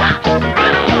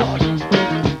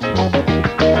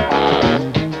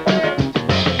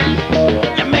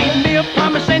 You made me a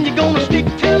promise and you're gonna stick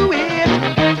to it.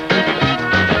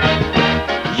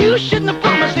 You shouldn't have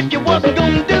promised if you wasn't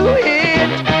gonna do it.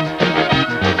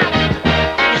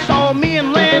 You saw me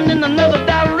and land in another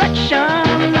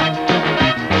direction.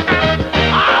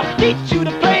 I'll teach you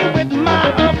to play with my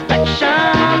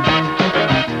affection.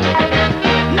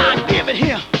 Now give it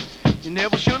here. You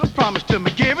never should have promised to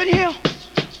me. Give it here.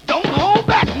 Don't hold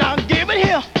back. Now give it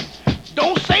here.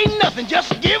 Don't say nothing.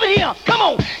 Just give it here. Come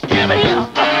on. Give it here.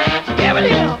 Give it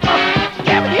here.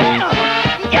 Give it here.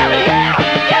 Give it here.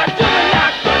 Give it to me now.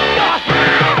 Good God.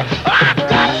 I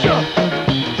got you.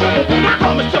 You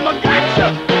promised to me. Got you.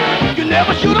 You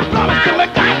never should have promised to me.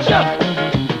 Got you.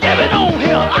 Give it on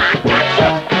here. I got you.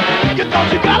 You thought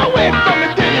you got away from me,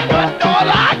 didn't you? But all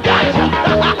I got you.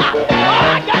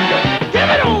 I got you. Give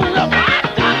it on up. I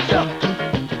got you.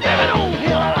 Give it on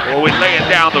here. Well, we're laying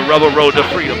down the rubber road to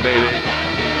freedom, baby.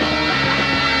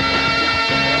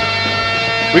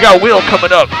 We got Will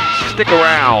coming up. Stick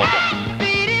around.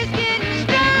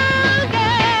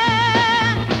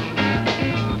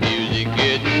 Music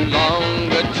getting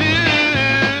longer too.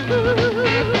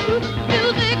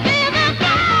 Music is a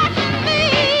passion me.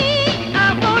 I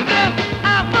want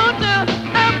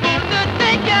to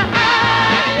take you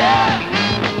higher.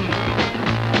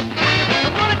 I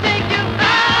wanna take you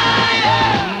higher.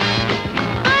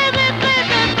 Baby,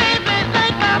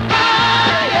 light my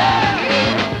fire.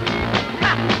 I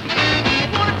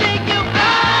wanna take you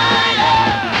higher.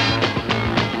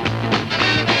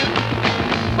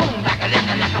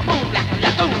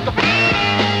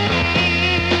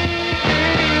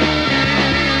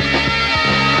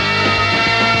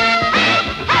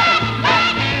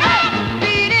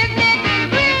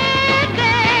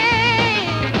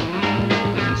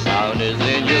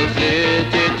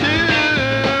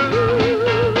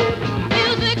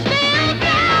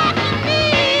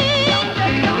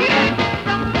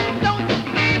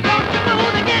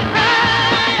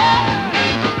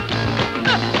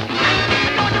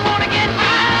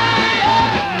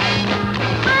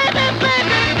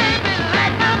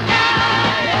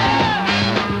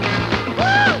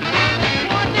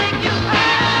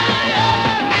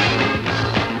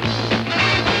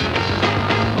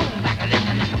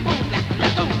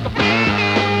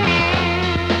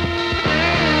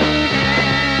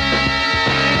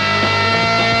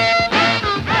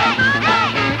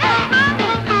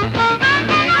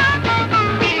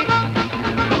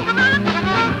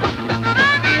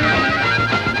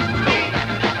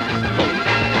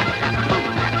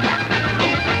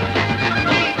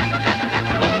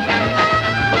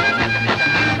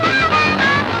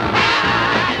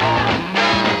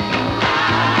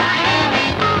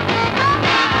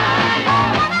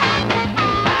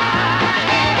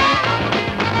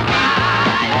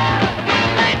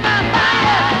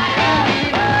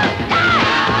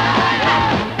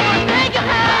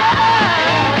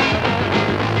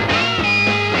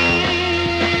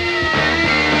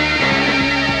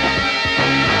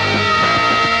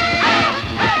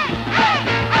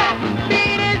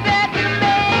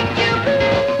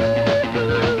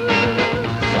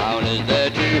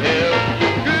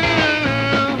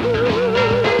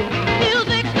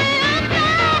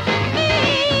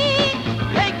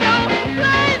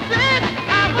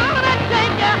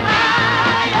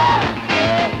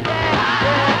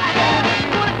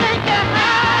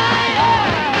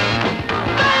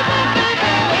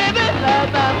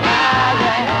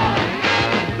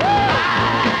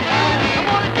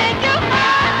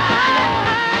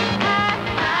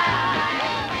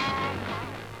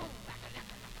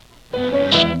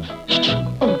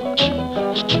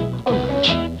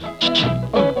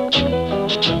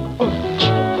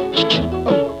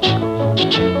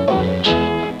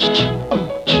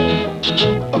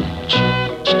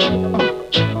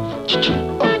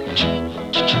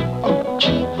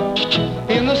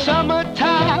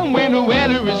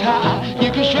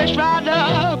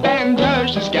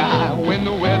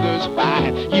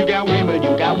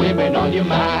 on your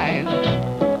mind.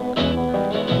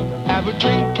 Have a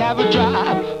drink, have a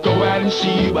drive, go out and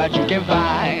see what you can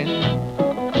find.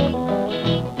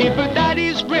 If a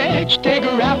daddy's rich, take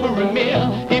her out for a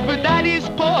meal. If a daddy's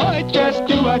poor, just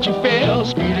do what you feel.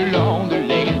 Speed along the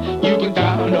lane, you can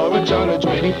down or a ton of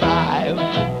 25.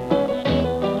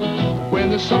 When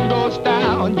the sun goes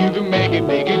down, you can make it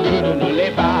good and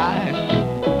live by.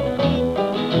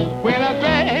 When I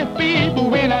grab people,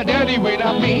 when I dirty, when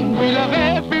I mean, we love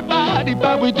everybody,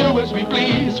 but we do as we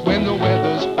please. When the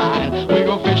weather's fine, we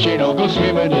go fishing or go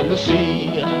swimming in the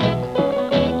sea.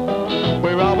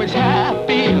 We're always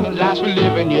happy, the lives we're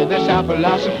living, yeah, that's our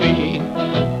philosophy.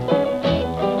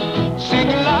 Sing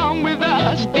along with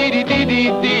us,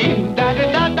 dee-dee-dee-dee-dee,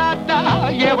 da-da-da-da-da,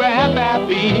 yeah, we're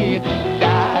happy,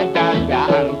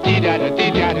 da-da-da,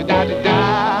 dee-da-da-dee-da-da-da-da-da,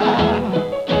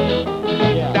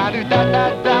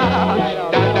 da-da-da-da-da,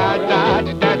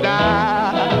 da-da-da-da-da-da,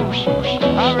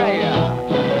 all right.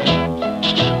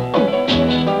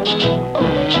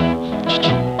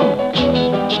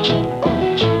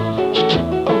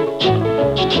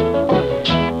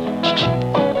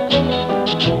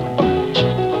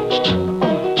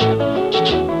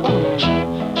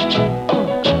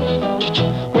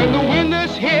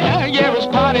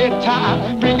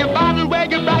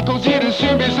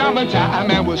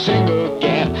 Summertime and we'll sing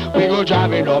again. We go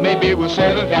driving or maybe we'll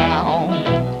settle down.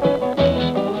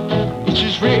 If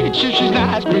she's rich, if she's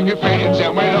nice, bring your friends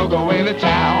and we'll all go into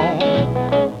town.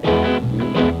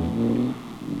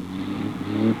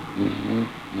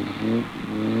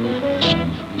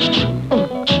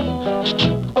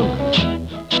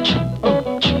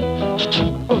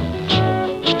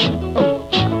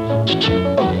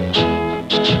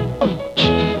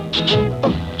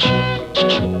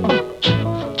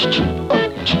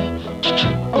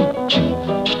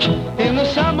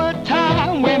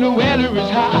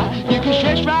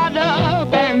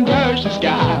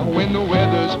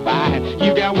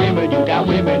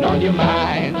 Women on your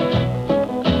mind.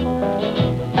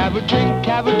 Have a drink,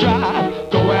 have a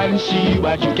drive, go out and see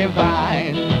what you can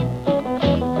find.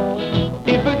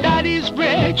 If a daddy's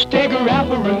rich, take her out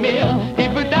for a meal.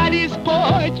 If a daddy's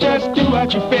poor, just do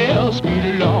what you feel. Speed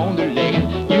along the lane,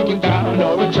 you can down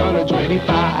or a ton of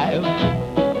 25.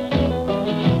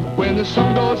 When the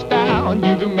sun goes down,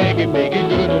 you can make it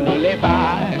good and live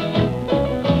by.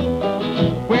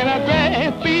 When I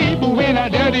grab people, when I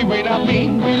dirty, when I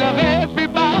mean, we love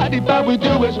everybody, but we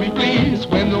do as we please.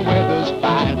 When the weather's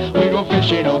fine, we go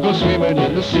fishing or go swimming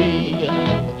in the sea.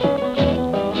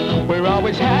 We're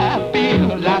always happy,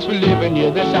 the lives we're living, yeah,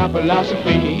 that's our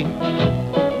philosophy.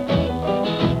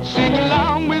 Sing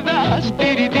along with us,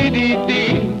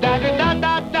 dee-dee-dee-dee-dee,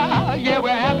 da-da-da-da-da, yeah, we're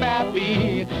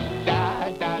happy,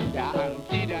 da-da-da,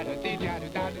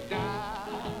 dee-da-da-dee-da-da-da-da.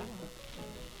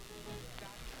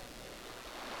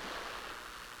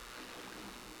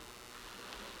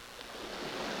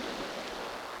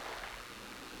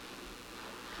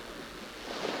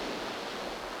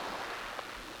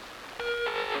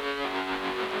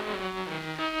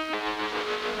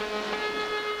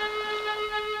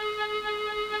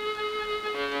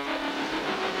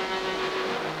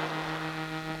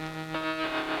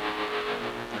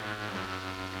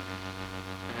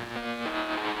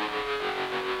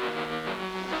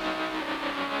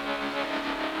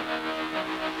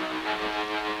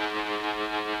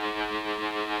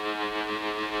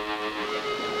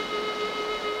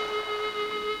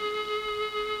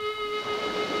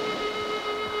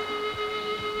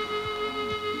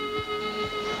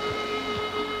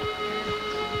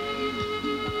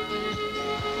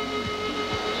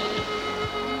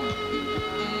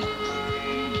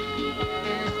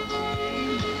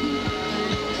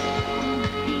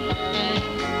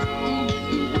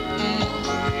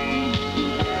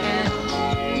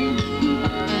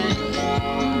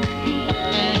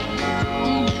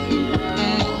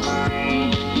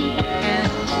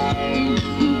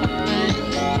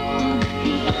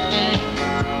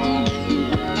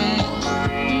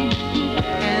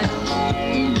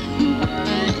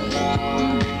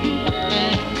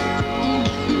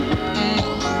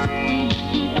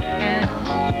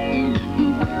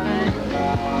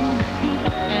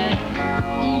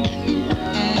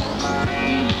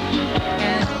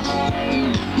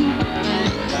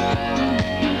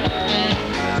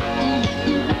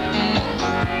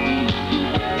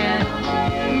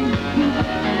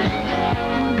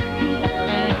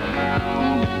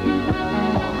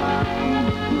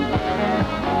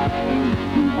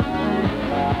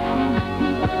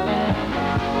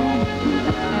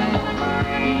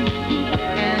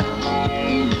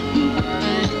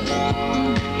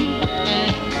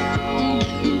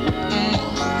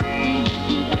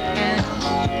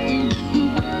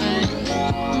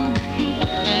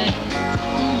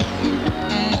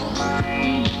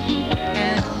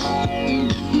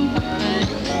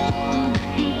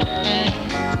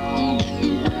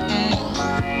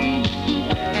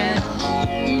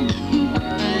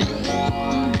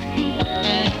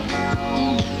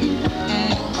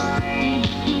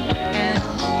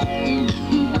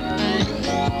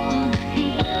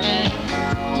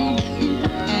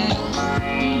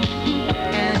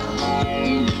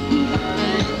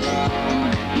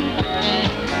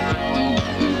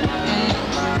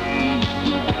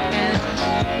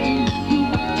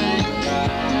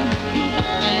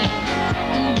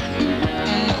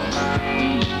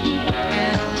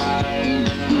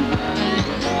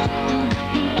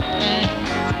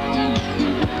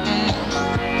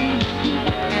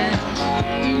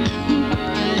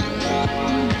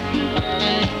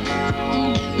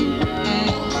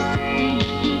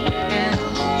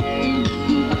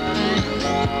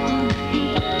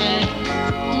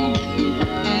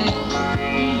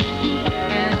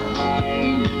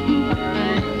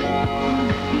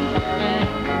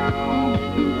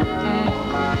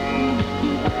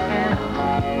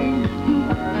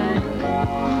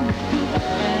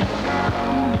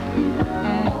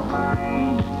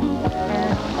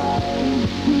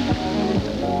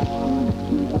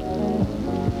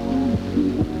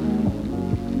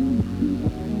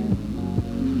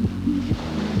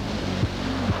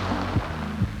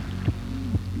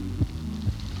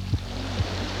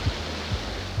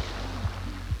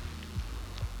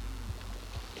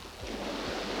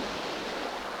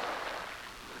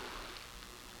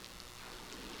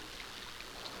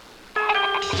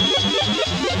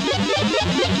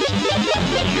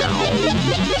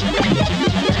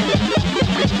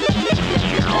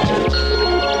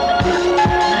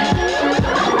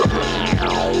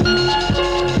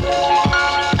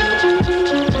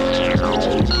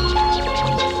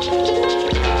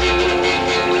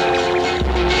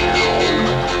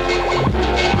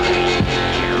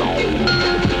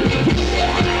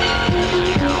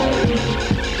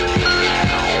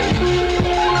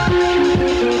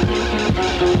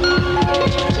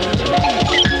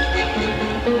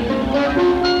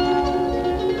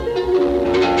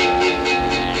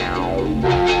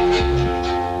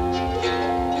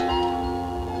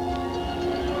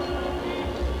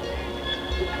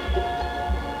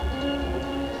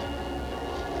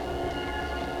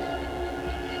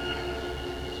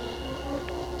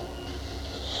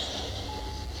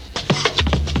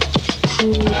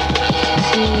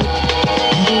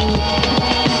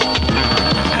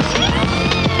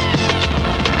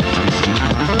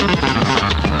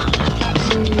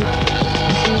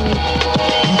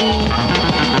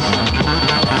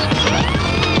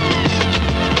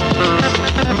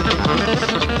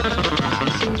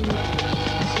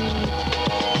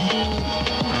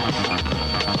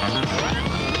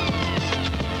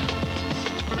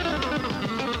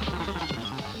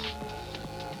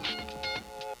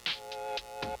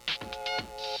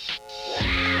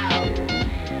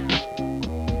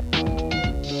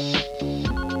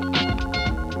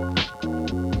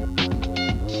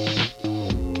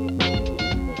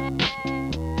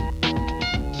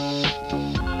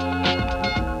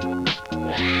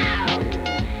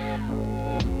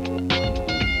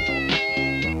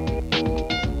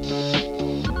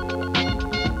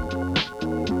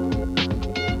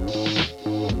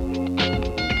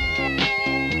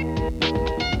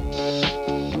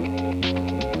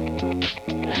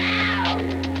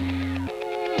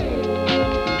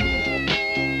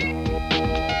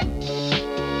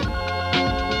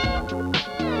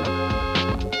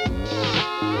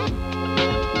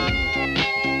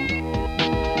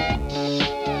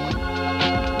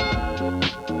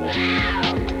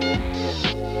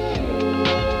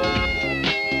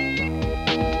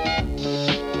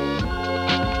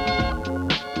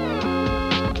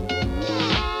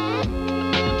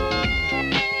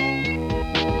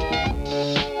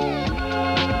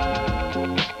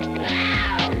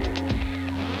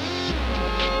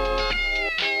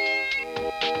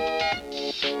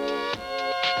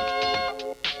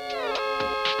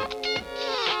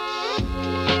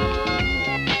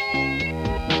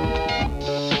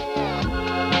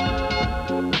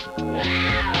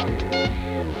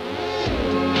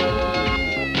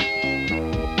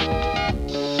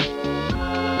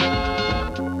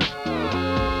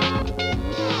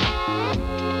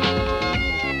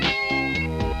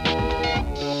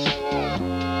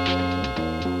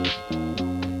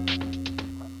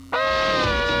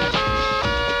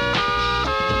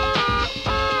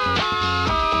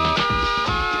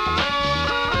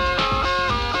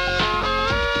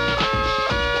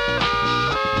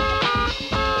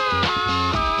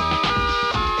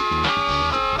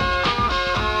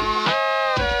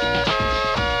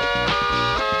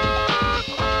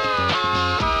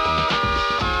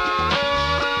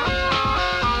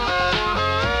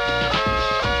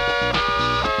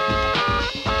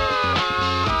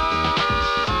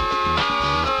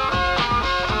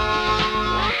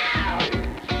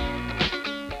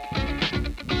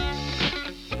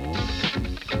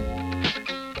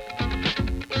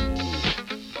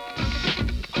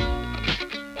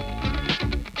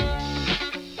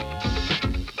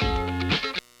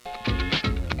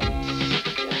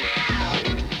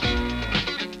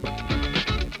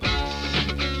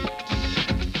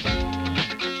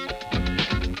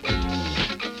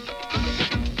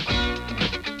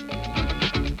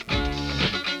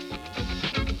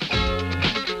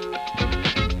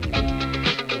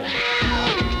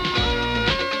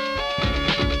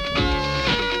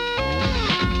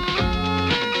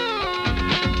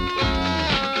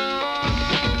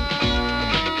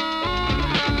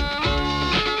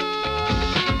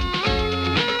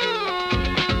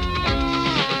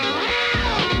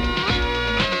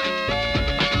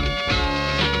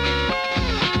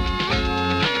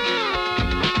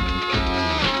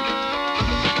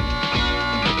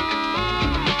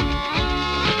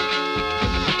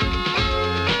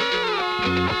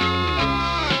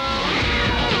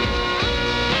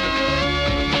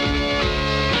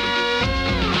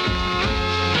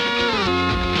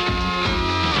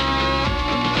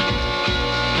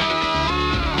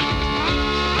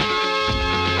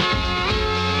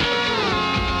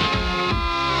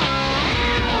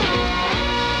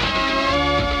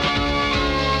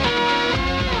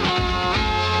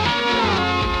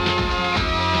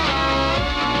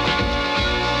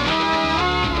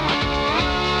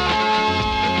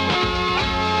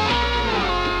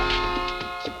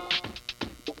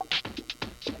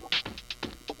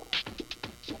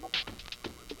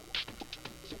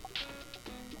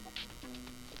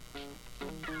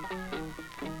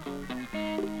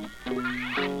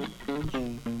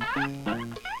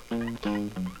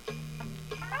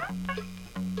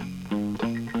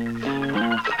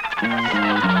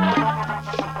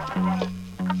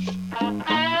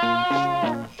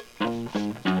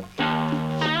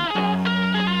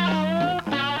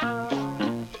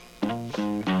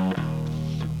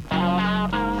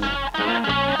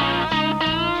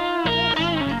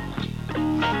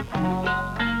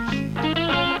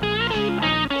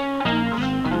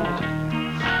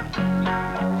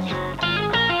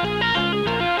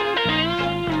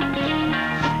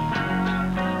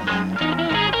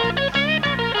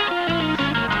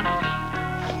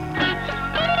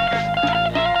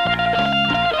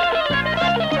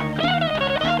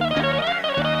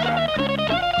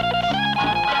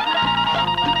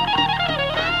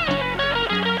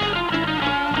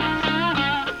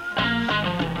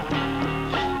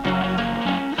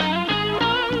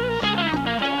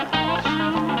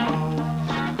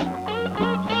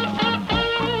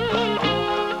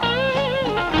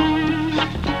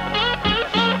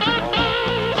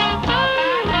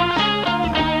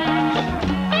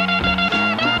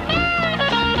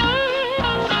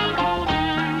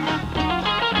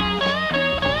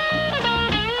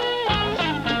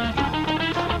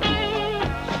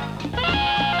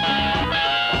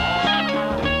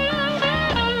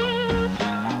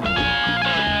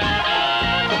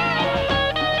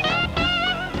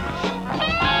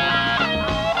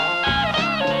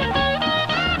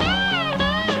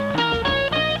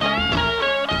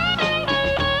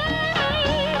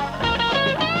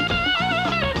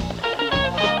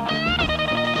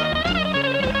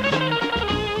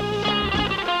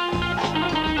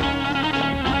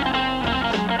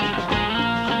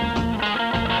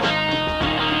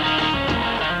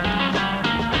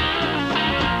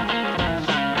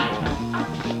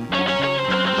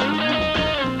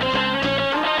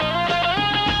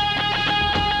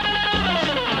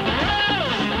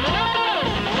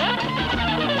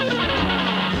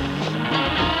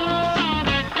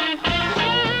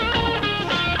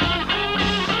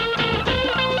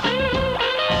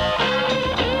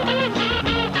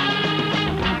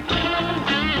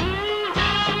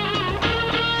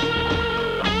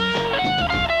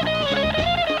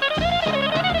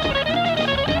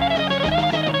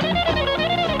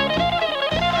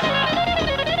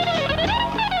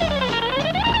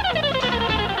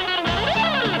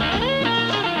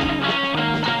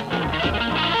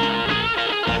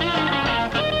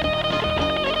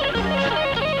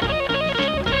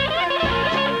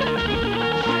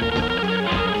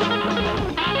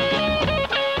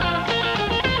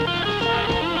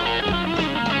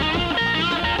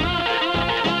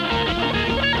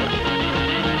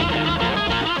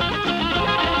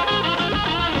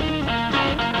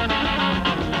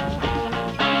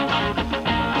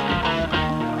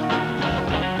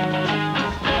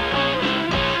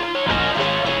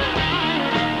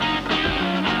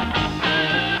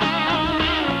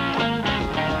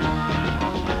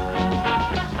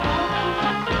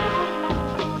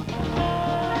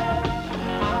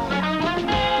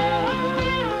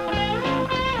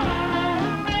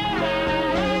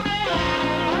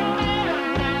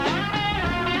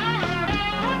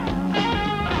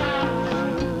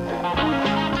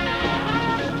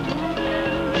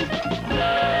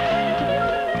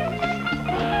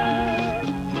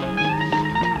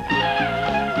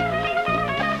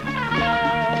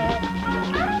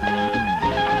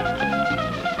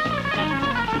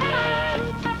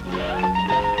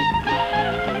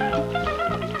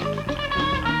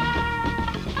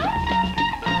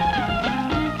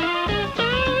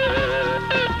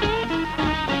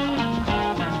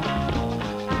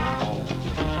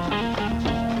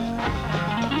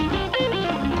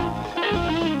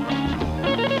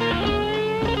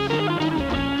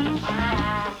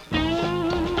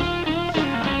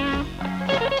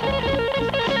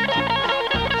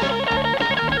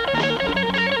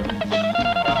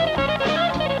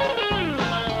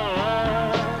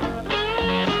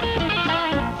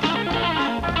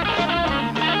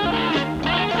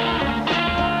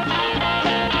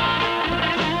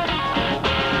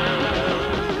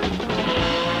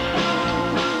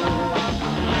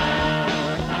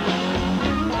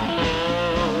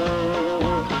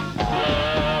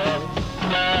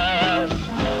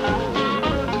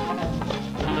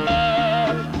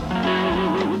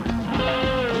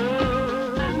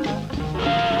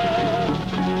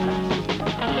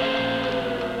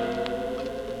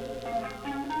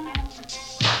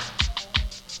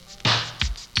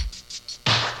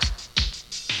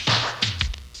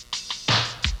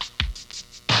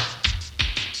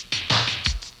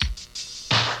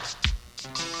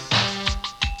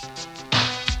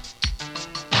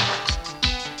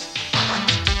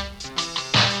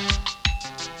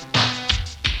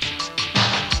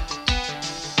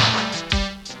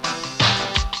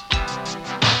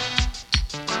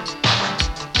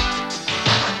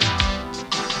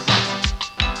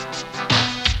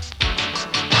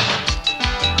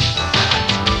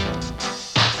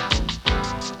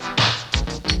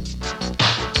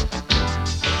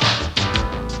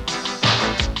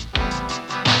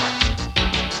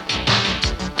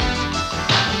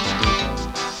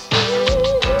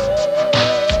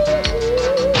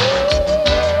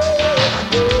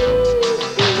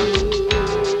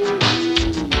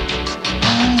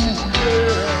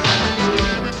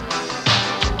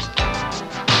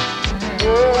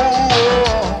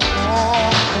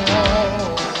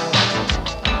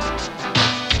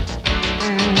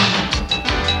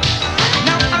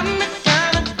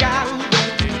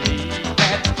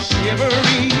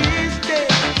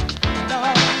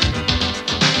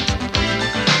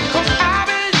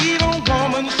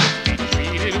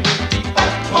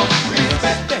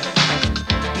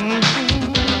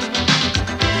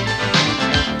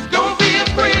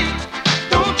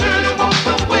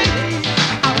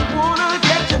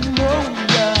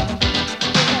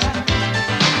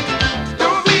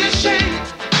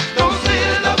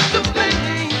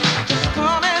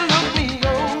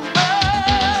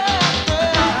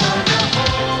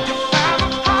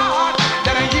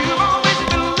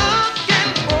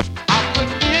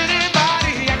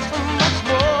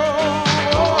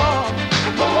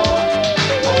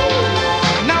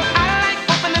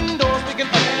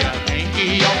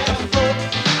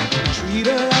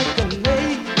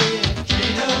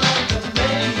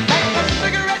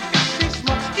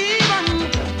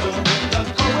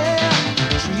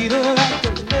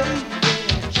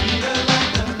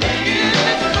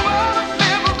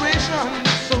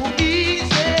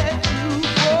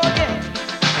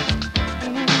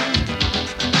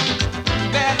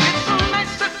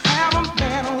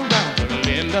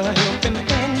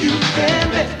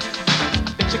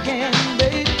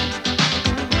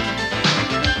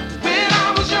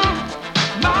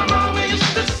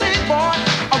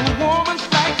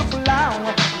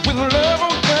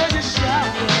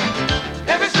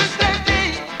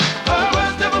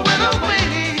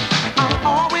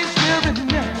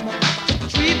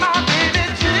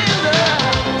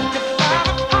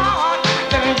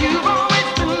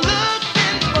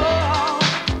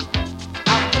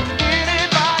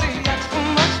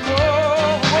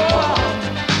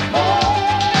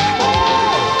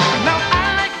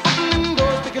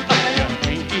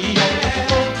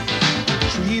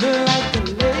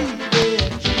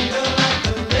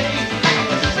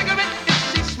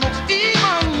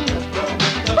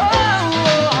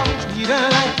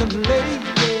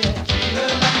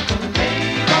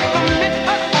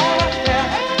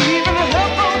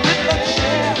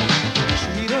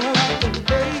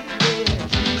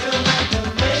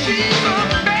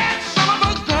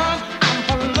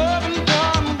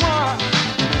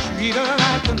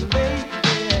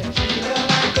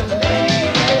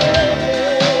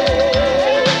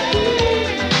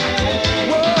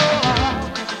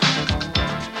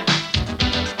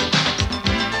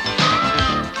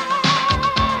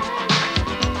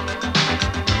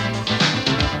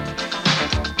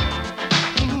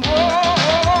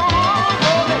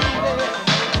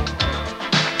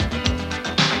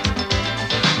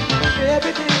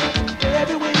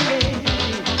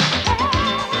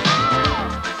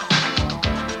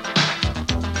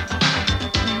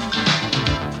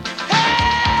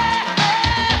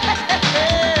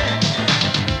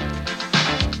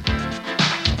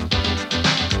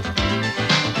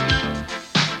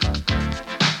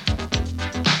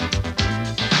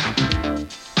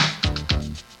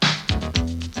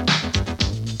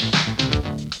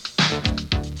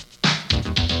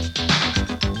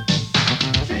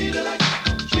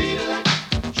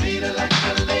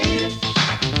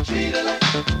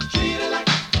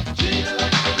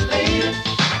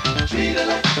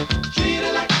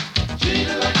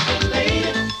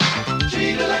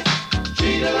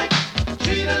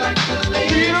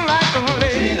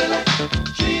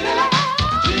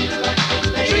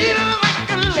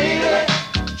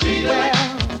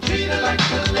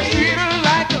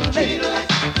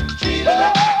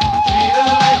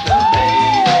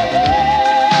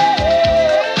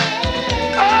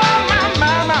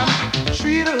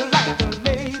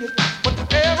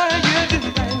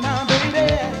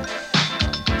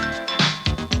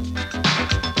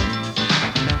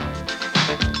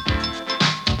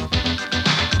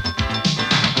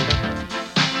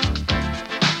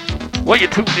 Well, you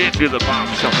tuned in to the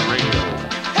Bomb Shelter Radio.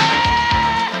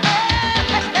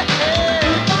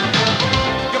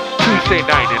 Tuesday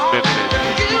night in Memphis.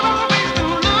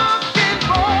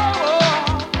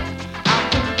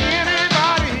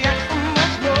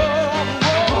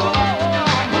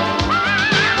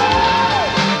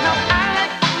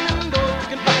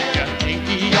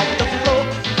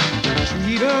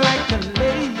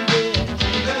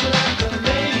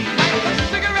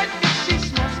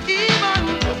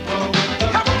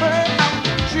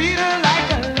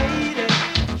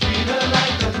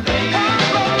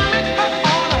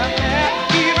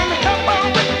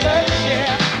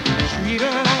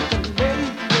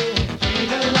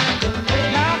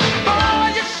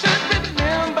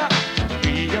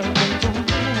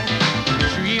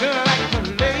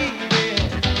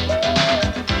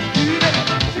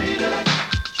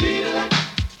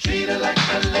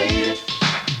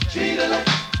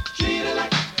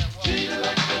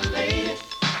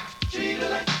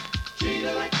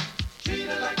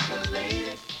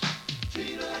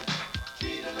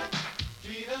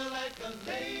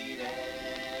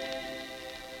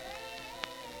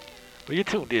 Well, you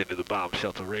tuned in to the Bomb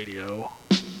Shelter Radio.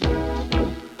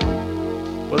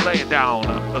 We're laying down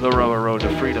on the rubber road to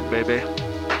freedom, baby.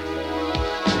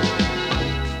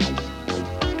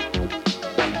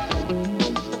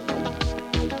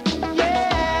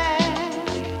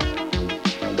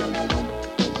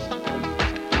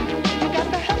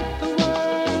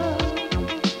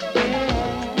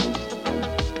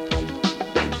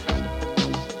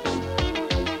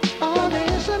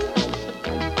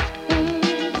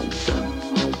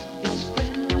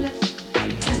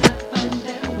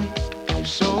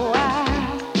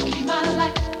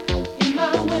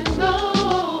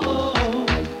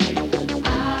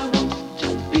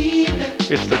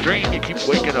 It's the dream you keep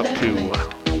waking up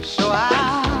to. So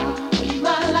I keep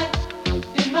my light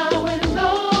in my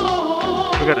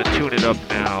window. We're gonna tune it up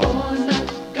now.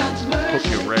 Hope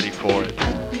you're ready for it.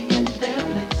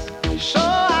 So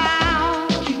I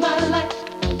keep my light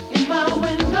in my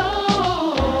window.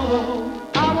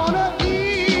 I wanna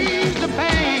ease the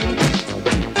pain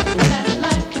that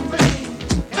light can bring.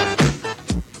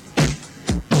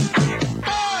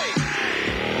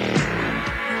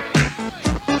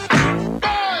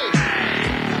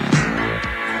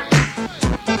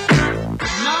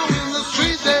 Now in the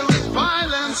street there is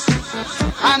violence,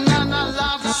 and none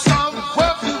allow the soft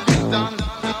work to be done.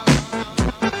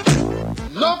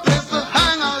 No place to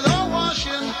hang out or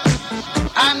washing,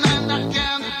 and then I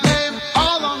can't blame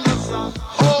all on the sun.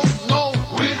 Oh no,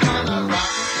 we're gonna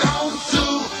rock down to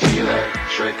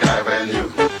Electric Avenue,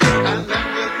 and then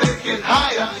we'll take it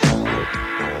higher.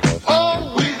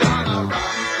 Oh, we're gonna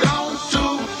rock down to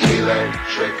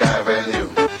Electric Avenue,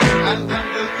 and then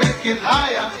we'll take it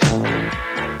higher.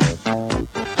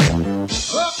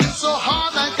 Working so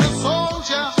hard like a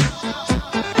soldier,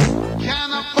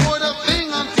 can't afford a thing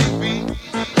on TV.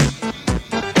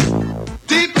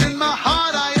 Deep in my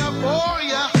heart I abhor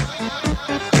ya.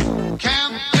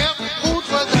 Can't get food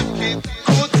for the kid.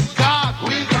 Good God,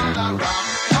 we gonna rock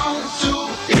down to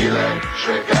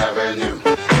Electric Avenue,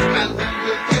 and then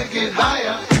we'll take it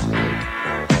higher.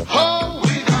 Oh,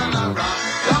 we gonna rock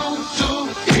down to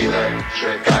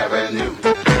Electric Avenue,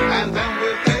 and then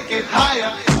we'll take it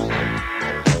higher.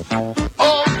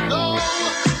 Oh no!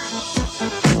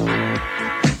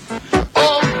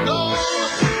 Oh no!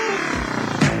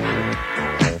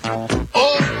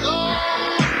 Oh no!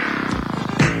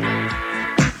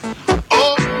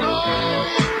 Oh no!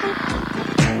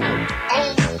 Oh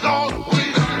Lord,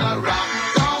 we're gonna rock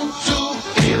down to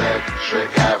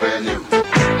Electric Avenue,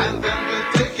 and then we'll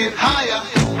take it higher.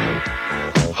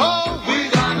 Oh,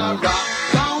 we're gonna rock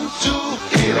down to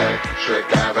Electric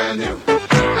Avenue,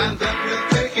 and then we'll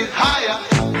take it higher.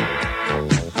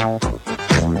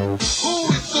 Who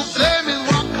is to blame in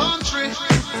what country?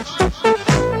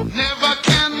 Never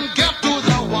can get to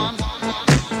the one.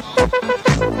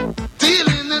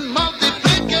 Dealing in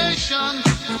multiplication,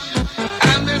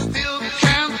 and they still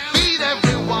can't feed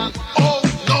everyone. Oh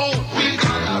no, we're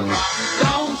gonna rock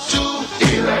down to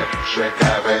Electric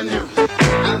Avenue,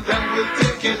 and then we'll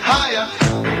take it higher.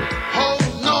 Oh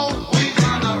no, we're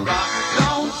gonna rock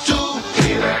down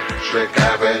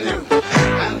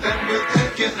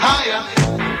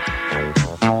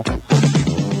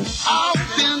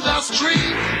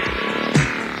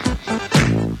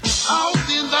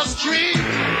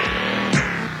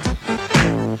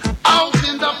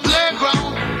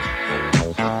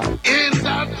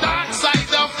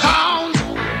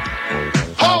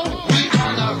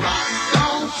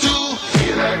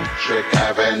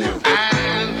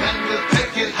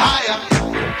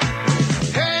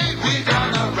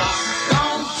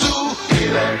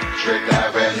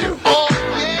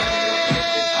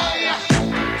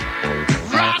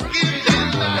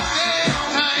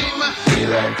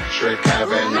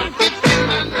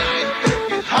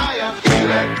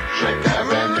Electric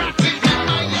Avenue.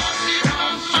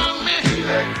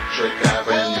 Electric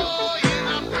Avenue.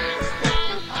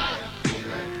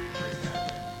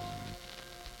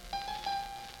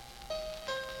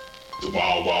 The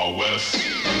Wild Wild West.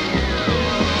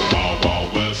 The Wild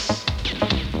Wild West.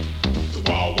 The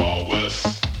Wild Wild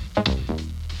West.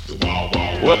 The Wild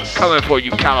Wild We're West. coming for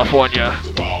you, California.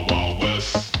 The Wild Wild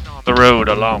West. On the road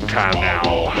a long time now.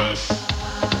 Wild West.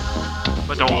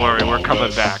 But don't worry, we're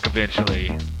coming back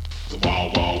eventually. The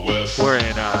Wild Wild West. We're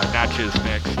in Natchez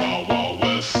next. Wild Wild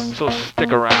West. So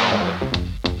stick around.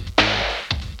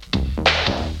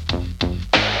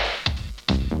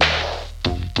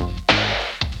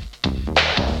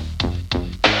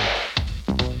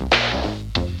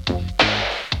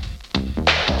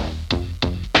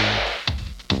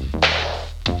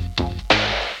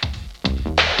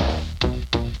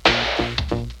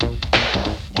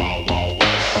 Wild Wild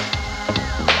West.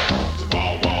 The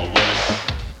Wild Wild West.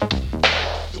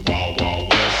 The Wild Wild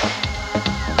West.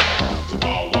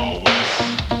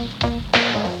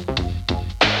 The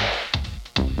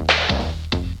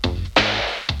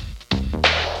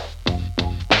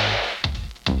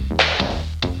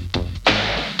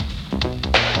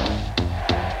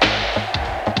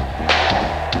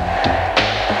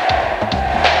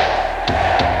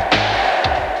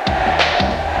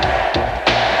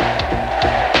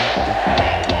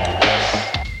Wild Wild West.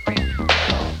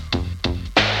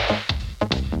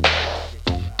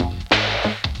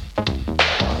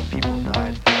 People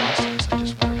died in Boston, so I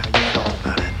just wondered how you felt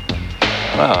about it.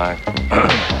 Well,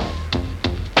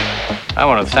 I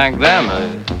want to thank them.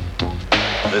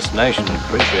 This nation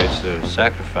appreciates their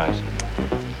sacrifice.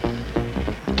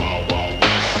 Wild Wild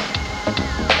West.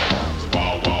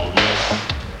 Wild Wild West.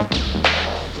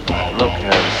 Look,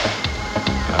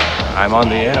 I'm on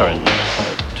the air in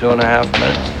 2.5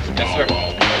 minutes. Yes, sir.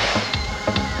 Wild West.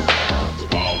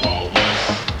 Wild Wild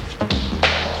West.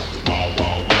 Wild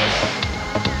Wild West. Wild Wild West.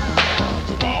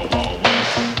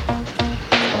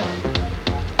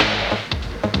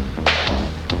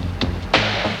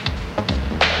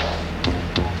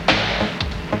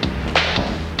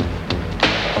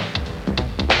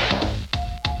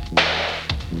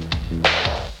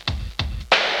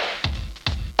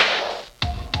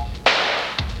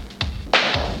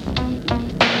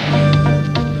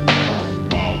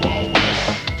 Wild Wild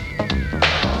West.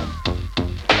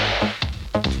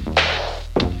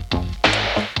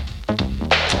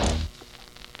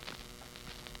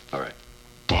 All right.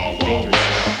 Wild Wild West.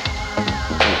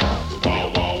 The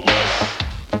Wild Wild West.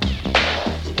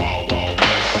 The Wild Wild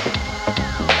West.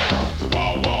 The Wild Wild West. The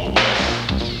Wild Wild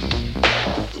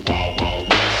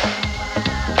West.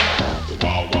 The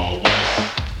Wild Wild West.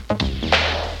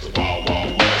 The Wild Wild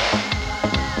West.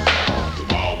 The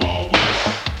Wild Wild West.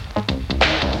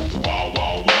 The Wild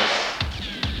Wild West.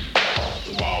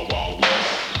 The Wild Wild West.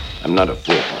 I'm not a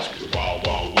fool. The Wild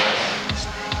Wild West.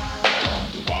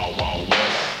 The Wild Wild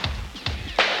West.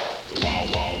 The Wild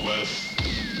Wild West.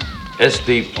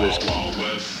 S.D. Pliskin, Wild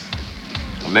West.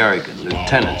 American,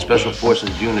 Lieutenant, Special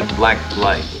Forces Unit Black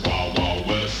Flight. Wild Wild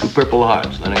West. 2 Purple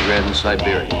Hearts, Leningrad and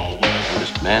Siberia.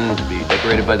 First man to be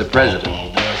decorated by the President.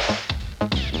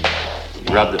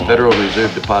 He robbed the Federal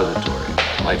Reserve Depository.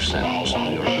 Life sentence,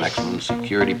 New York Maximum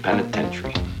Security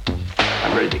Penitentiary.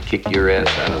 I'm ready to kick your ass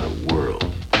out of the world.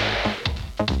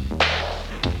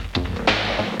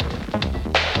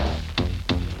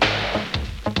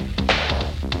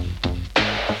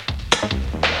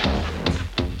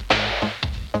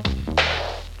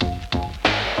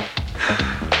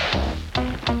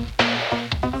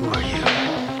 Who are you?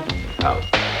 Out.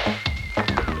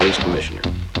 Police Commissioner.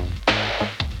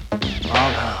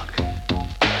 Long Hawk.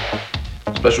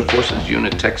 Special Forces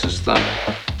Unit Texas Thunder.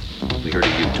 We heard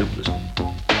of you too, Blizzard.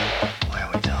 Why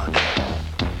are we talking?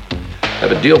 I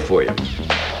have a deal for you.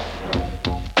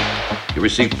 You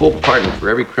receive full pardon for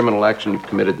every criminal action you've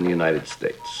committed in the United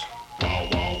States.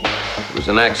 It was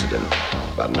an accident.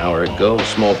 About an hour ago, a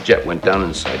small jet went down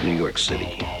inside New York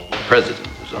City. The president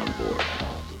was on board.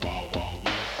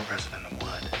 President of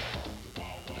what?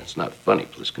 That's not funny,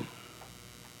 Pliskin.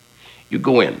 You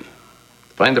go in,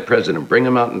 find the president, bring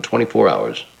him out in 24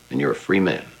 hours, and you're a free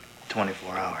man.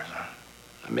 24 hours, huh?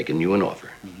 I'm making you an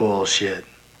offer. Bullshit.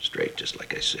 Straight, just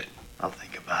like I said. I'll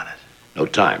think about it. No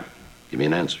time. Give me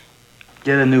an answer.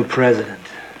 Get a new president.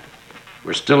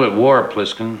 We're still at war,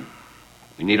 Pliskin.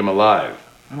 We need him alive.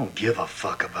 I don't give a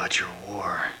fuck about your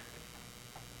war.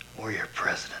 Or your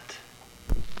president.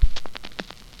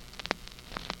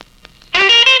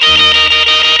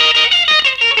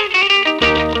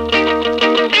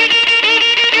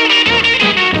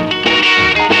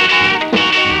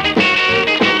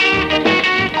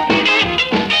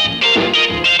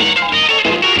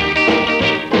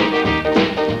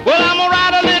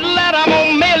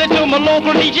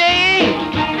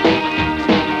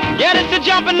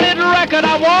 that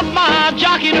I want my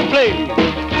jockey to play.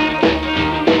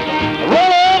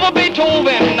 Roll over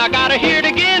Beethoven, I gotta hear it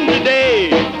again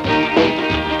today.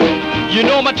 You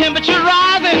know my temperature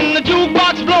rising, the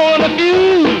jukebox blowing a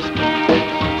fuse.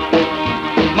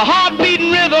 My heart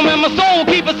beating rhythm and my soul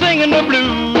keep a singing the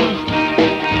blues.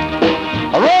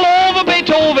 Roll over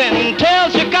Beethoven,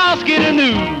 tell Tchaikovsky the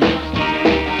news.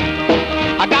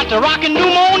 I got the rockin'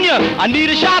 pneumonia, I need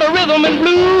a shot of rhythm and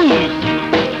blues.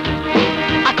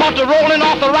 I caught the rolling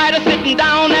arthritis sitting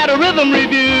down at a rhythm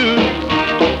review.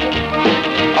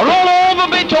 I roll over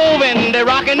Beethoven, they're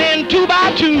rocking in 2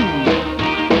 by 2.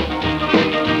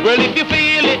 Well, if you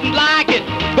feel it and like it,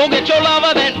 go get your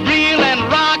lover, then reel and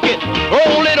rock it.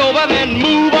 Roll it over, then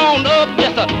move on up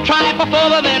just a trifle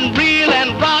further, then reel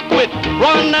and rock with.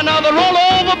 Run another roll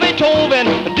over Beethoven,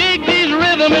 dig these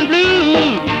rhythm and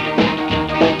blues.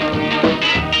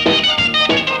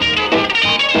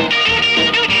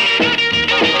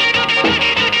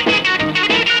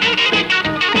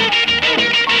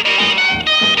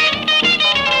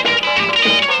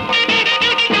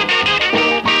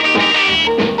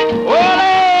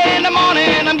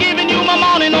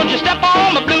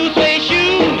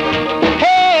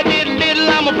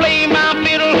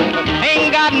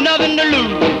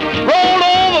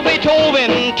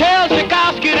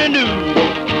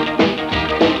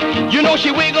 She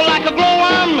wiggle like a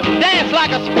glowworm, dance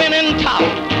like a spinning top.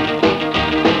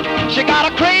 She got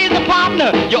a crazy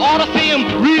partner, you ought to see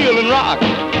him reel and rock.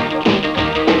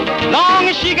 Long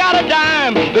as she got a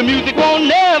dime, the music won't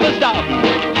never stop.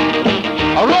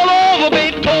 I roll over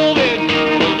Beethoven,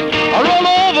 I roll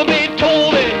over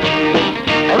Beethoven,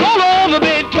 I roll over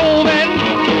Beethoven,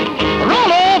 I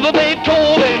roll over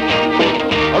Beethoven,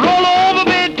 I roll over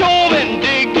Beethoven,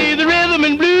 dig these rhythm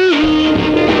and blues.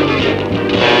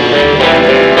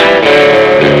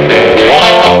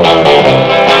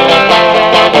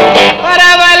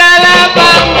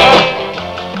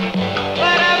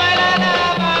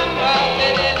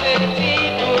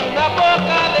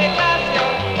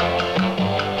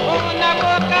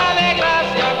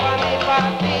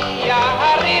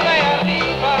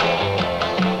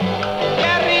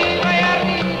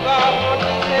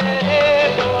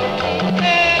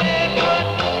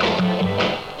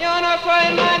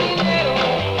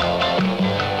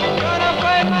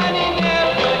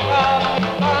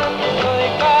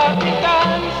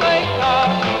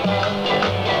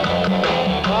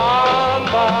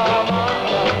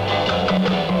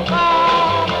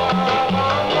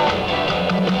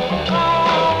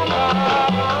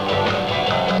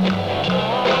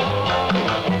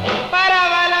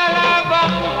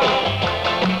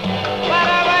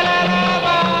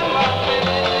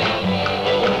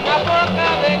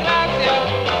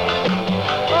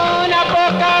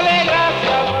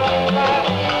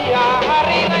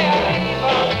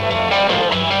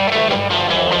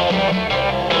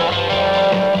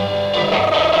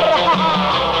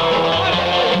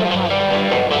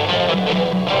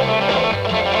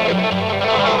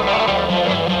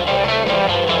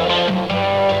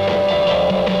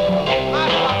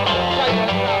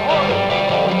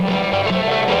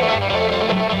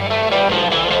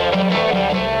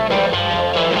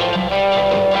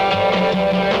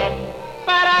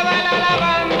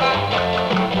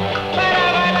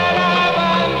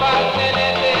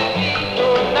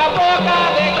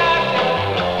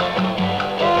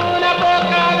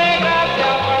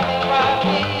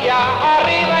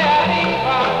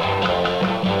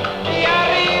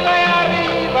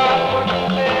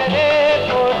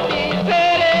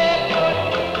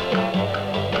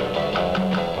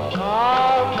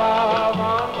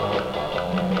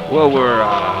 Well, we're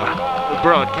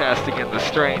broadcasting in the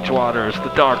strange waters, the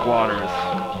dark waters,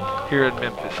 here in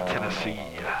Memphis, Tennessee.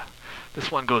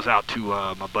 This one goes out to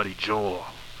my buddy Joel.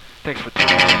 Thanks for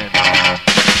tuning in.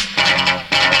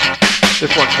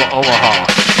 This one's for Omaha.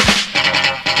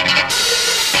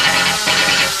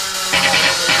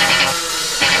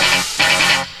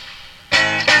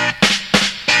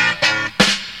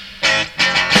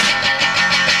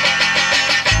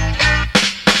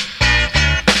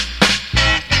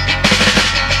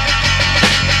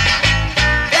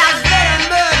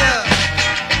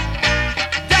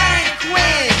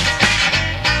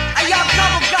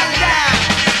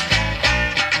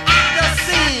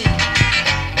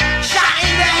 Shot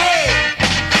in the head.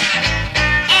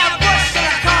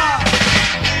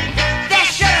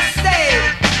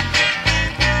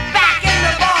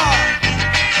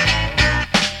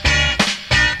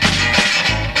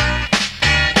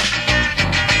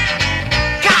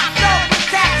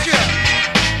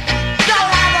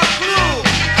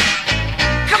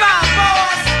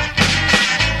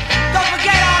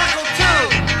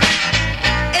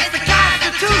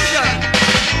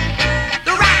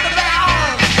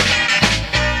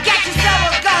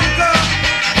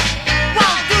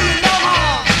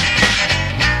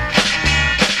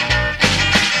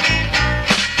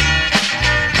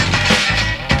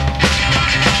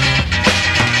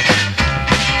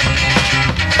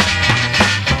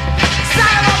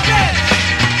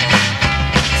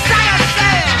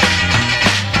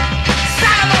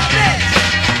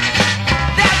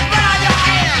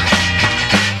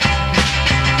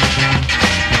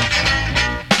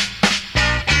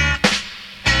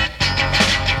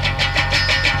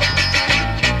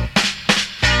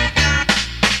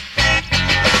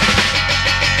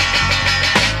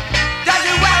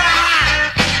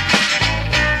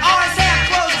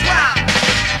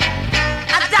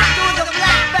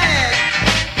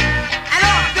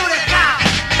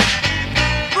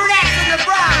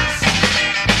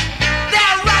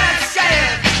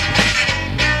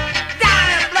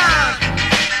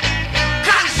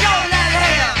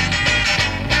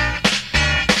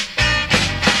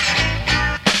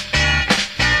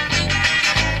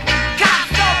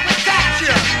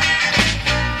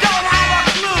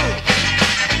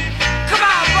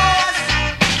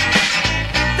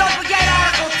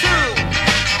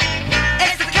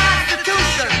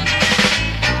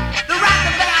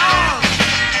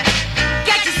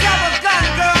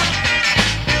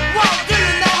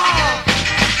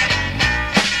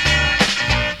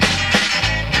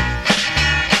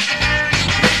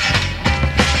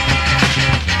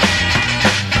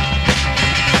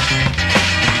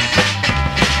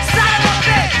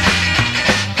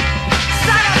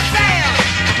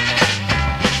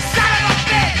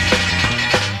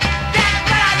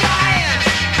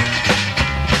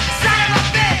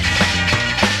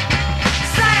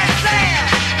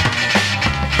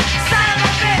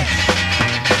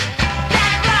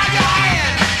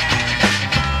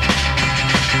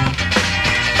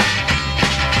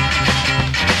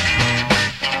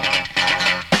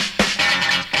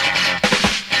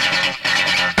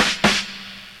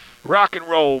 Rock and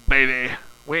roll, baby.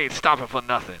 We ain't stopping for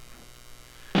nothing.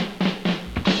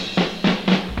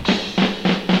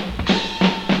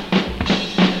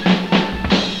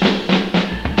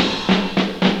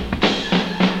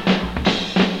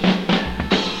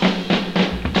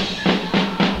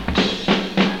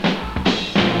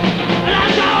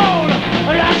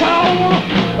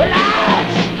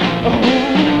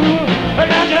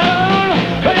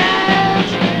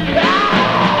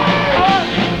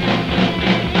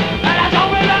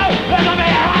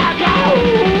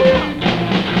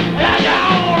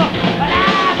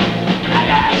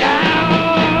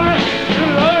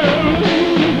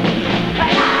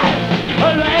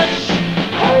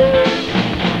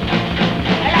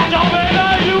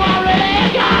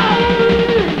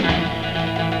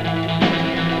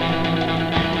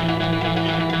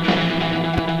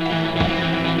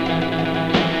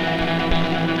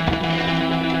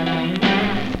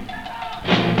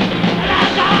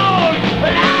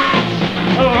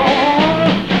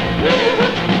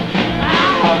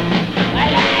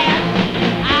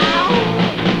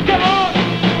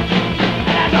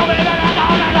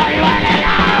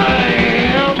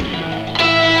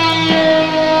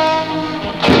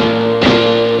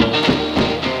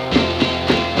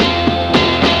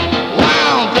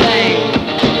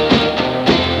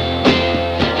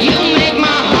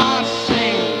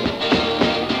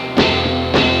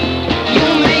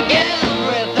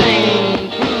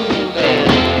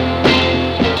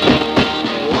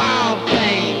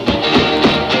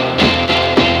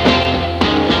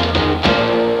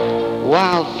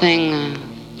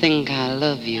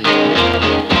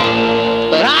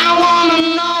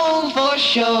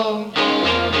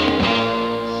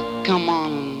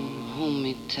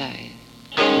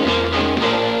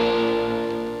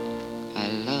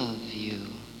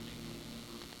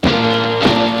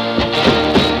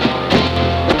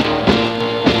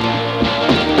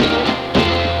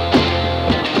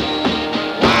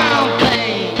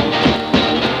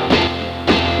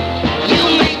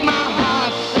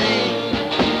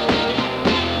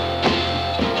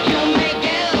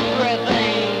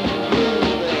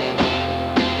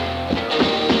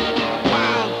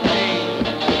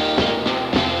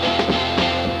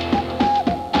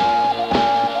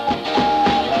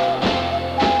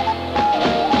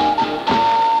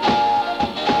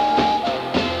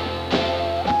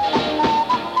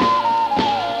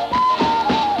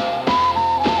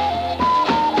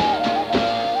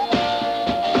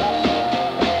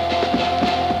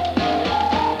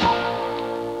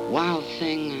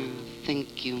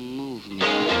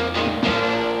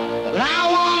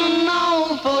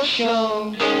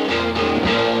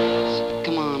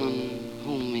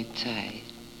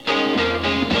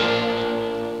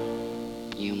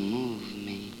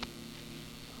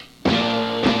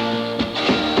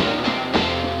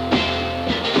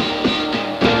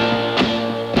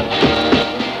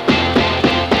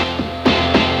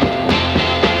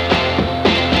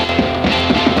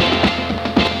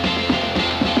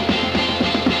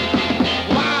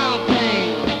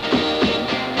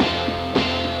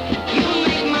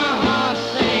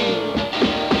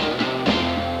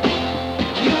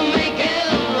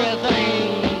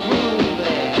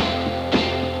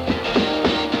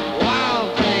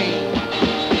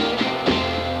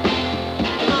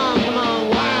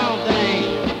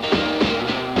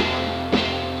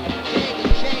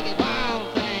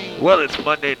 Well, it's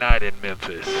Monday night in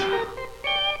Memphis.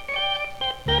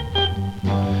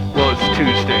 Well, it's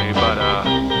Tuesday, but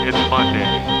it's Monday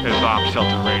at Bomb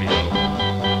Shelter Radio.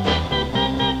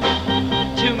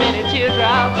 Too many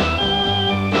teardrops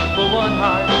for one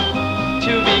heart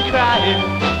to be crying.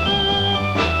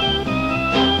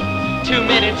 Too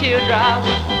many teardrops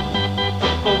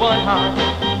for one heart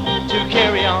to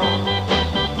carry on.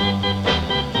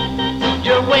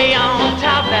 You're way on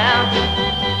top now.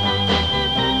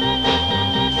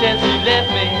 Since you left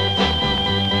me,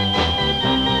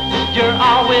 you're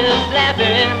always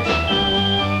laughing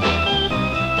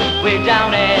way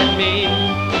down at me.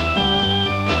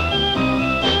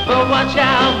 But watch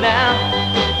out now,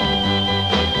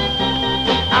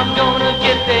 I'm gonna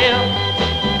get there.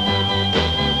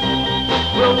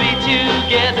 We'll be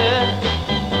together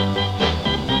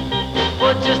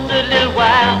for just a little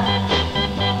while,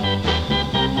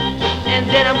 and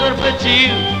then I'm gonna put you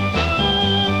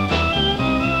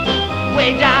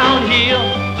way down here,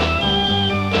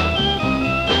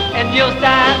 and you'll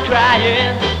start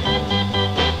crying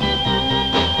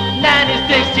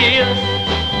 96 tears.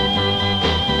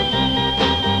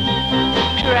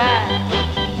 Cry,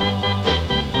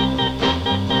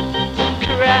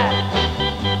 cry.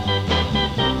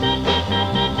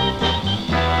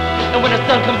 And when the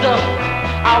sun comes up,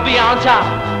 I'll be on on top.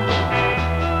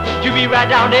 You be right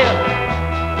down there,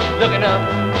 looking up.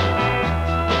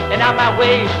 And out my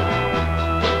way,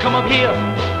 come up here.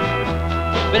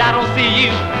 But I don't see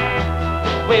you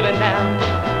waving now.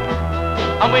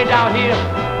 I'm way down here,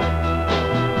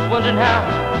 wondering how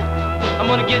I'm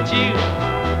gonna get you.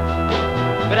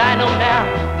 But I know now,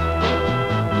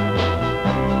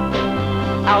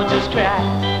 I'll just cry,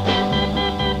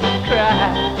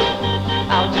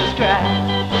 I'll just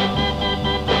cry.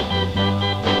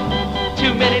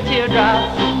 Too many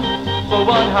teardrops for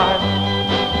one heart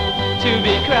to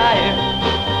be crying.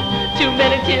 Too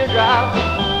many teardrops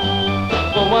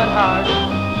for one heart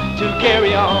to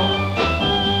carry on.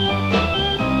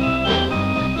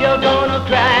 You're gonna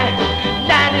cry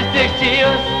 96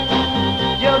 tears.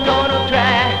 You're gonna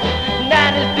cry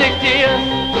 96 tears.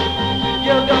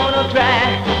 You're gonna cry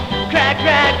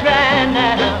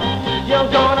now. You're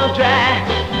gonna cry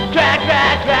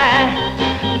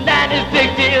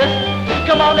 96 tears.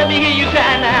 Come on, let me hear you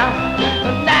cry now.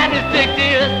 96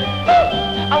 tears. Woo!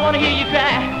 I wanna hear you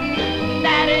cry.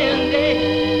 96 tears.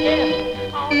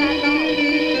 Yeah, all night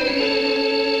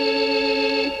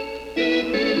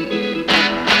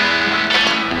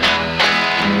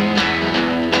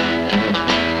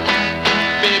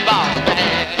long.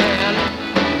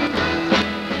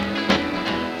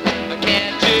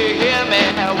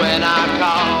 When I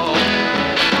call,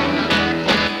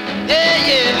 yeah,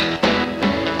 yeah,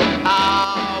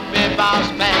 I'll be boss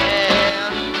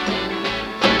man.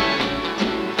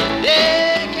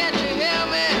 Yeah, can't you hear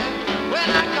me when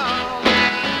I call?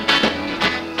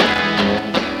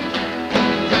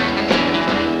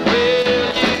 Well,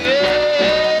 you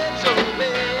get so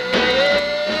bad.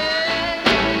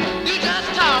 You just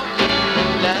talk,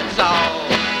 that's all.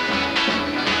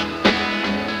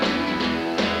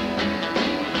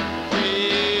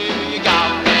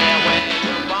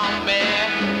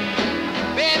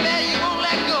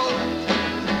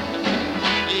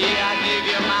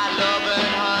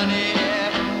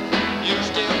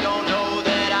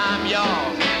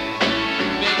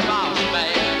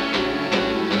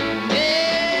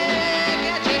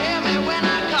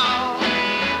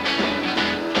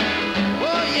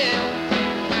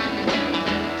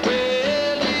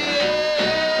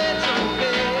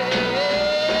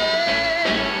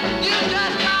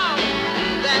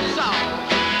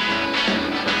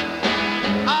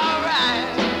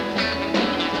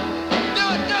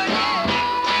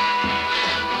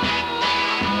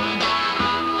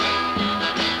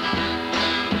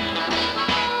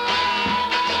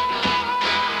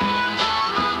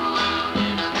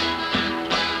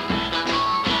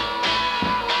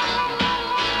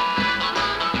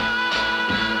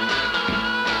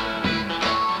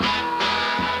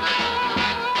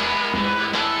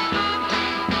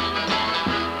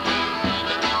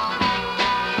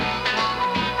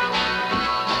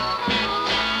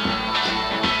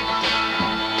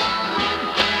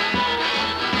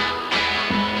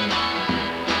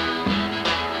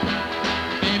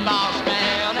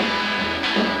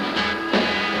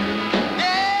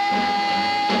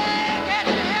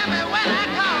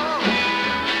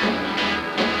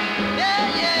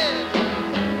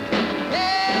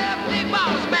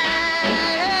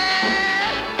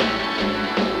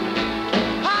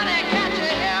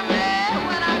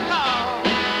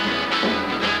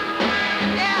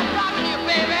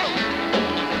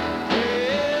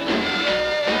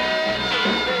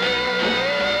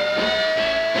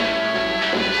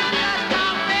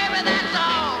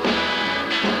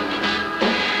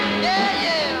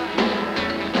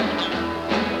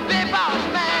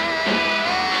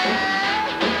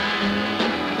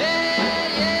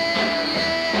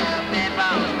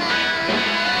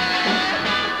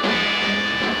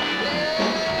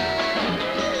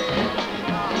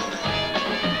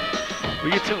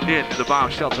 In to the Bomb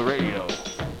Shelter Radio.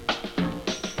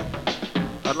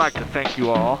 I'd like to thank you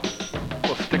all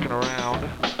for sticking around.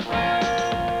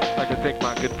 I'd like to thank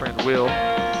my good friend Will,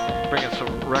 bringing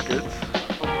some records,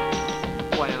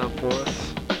 playing them for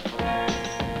us.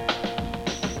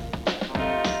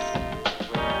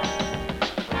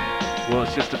 Well,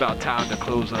 it's just about time to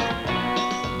close up,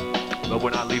 but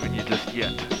we're not leaving you just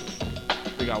yet.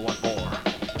 We got one more,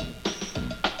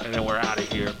 and then we're out of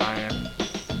here, man.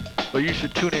 But you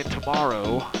should tune in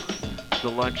tomorrow, the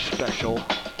lunch special,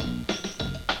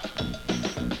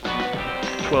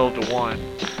 12 to 1.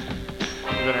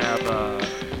 We're going to have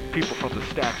people from the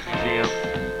Stax Museum.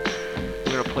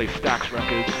 We're going to play Stax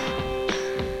records.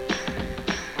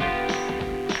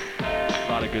 A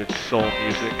lot of good soul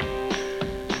music.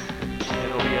 And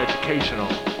it'll be educational.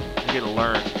 You're going to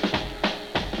learn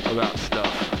about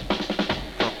stuff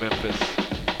from Memphis.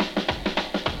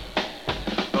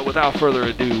 without further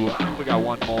ado, we got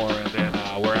one more and then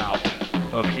we're out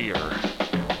of here.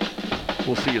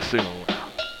 We'll see you soon.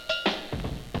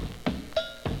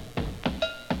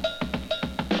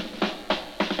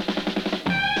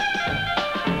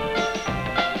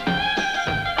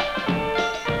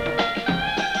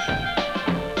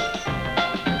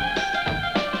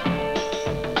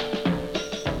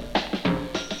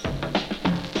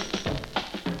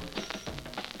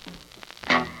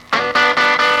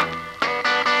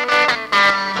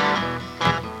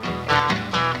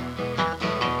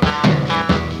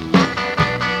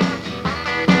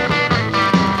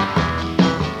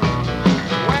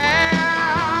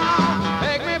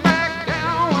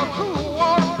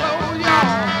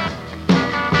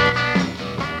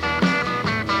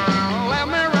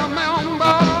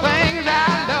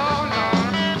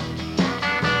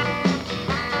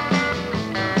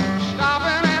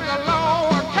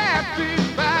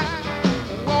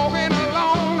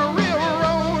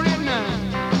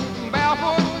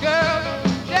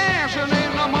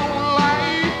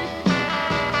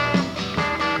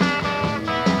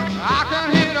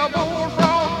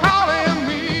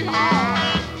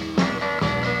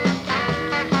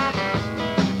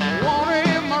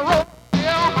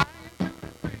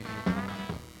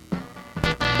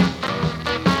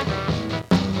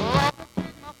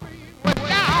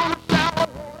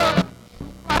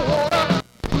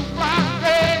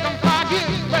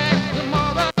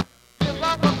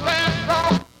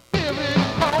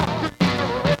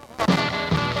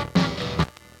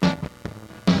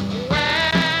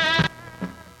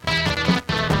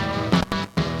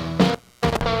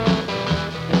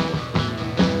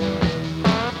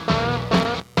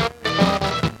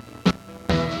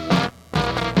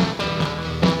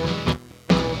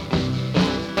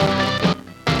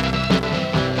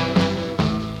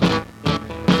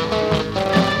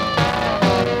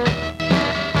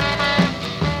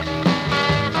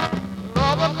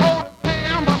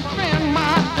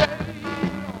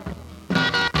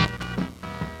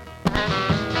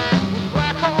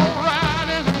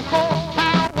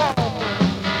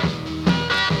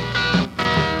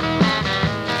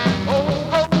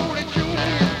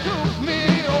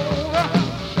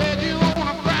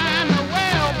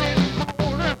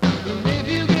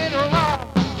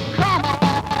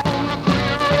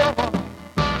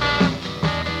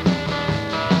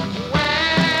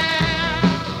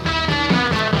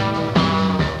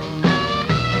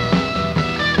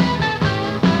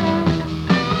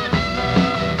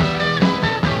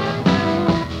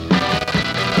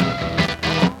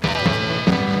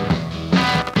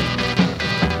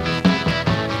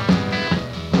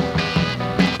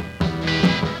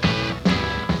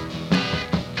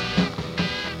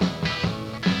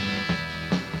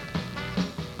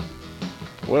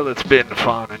 Well, it's been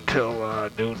fun until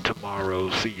noon tomorrow.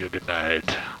 See you. Good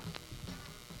night.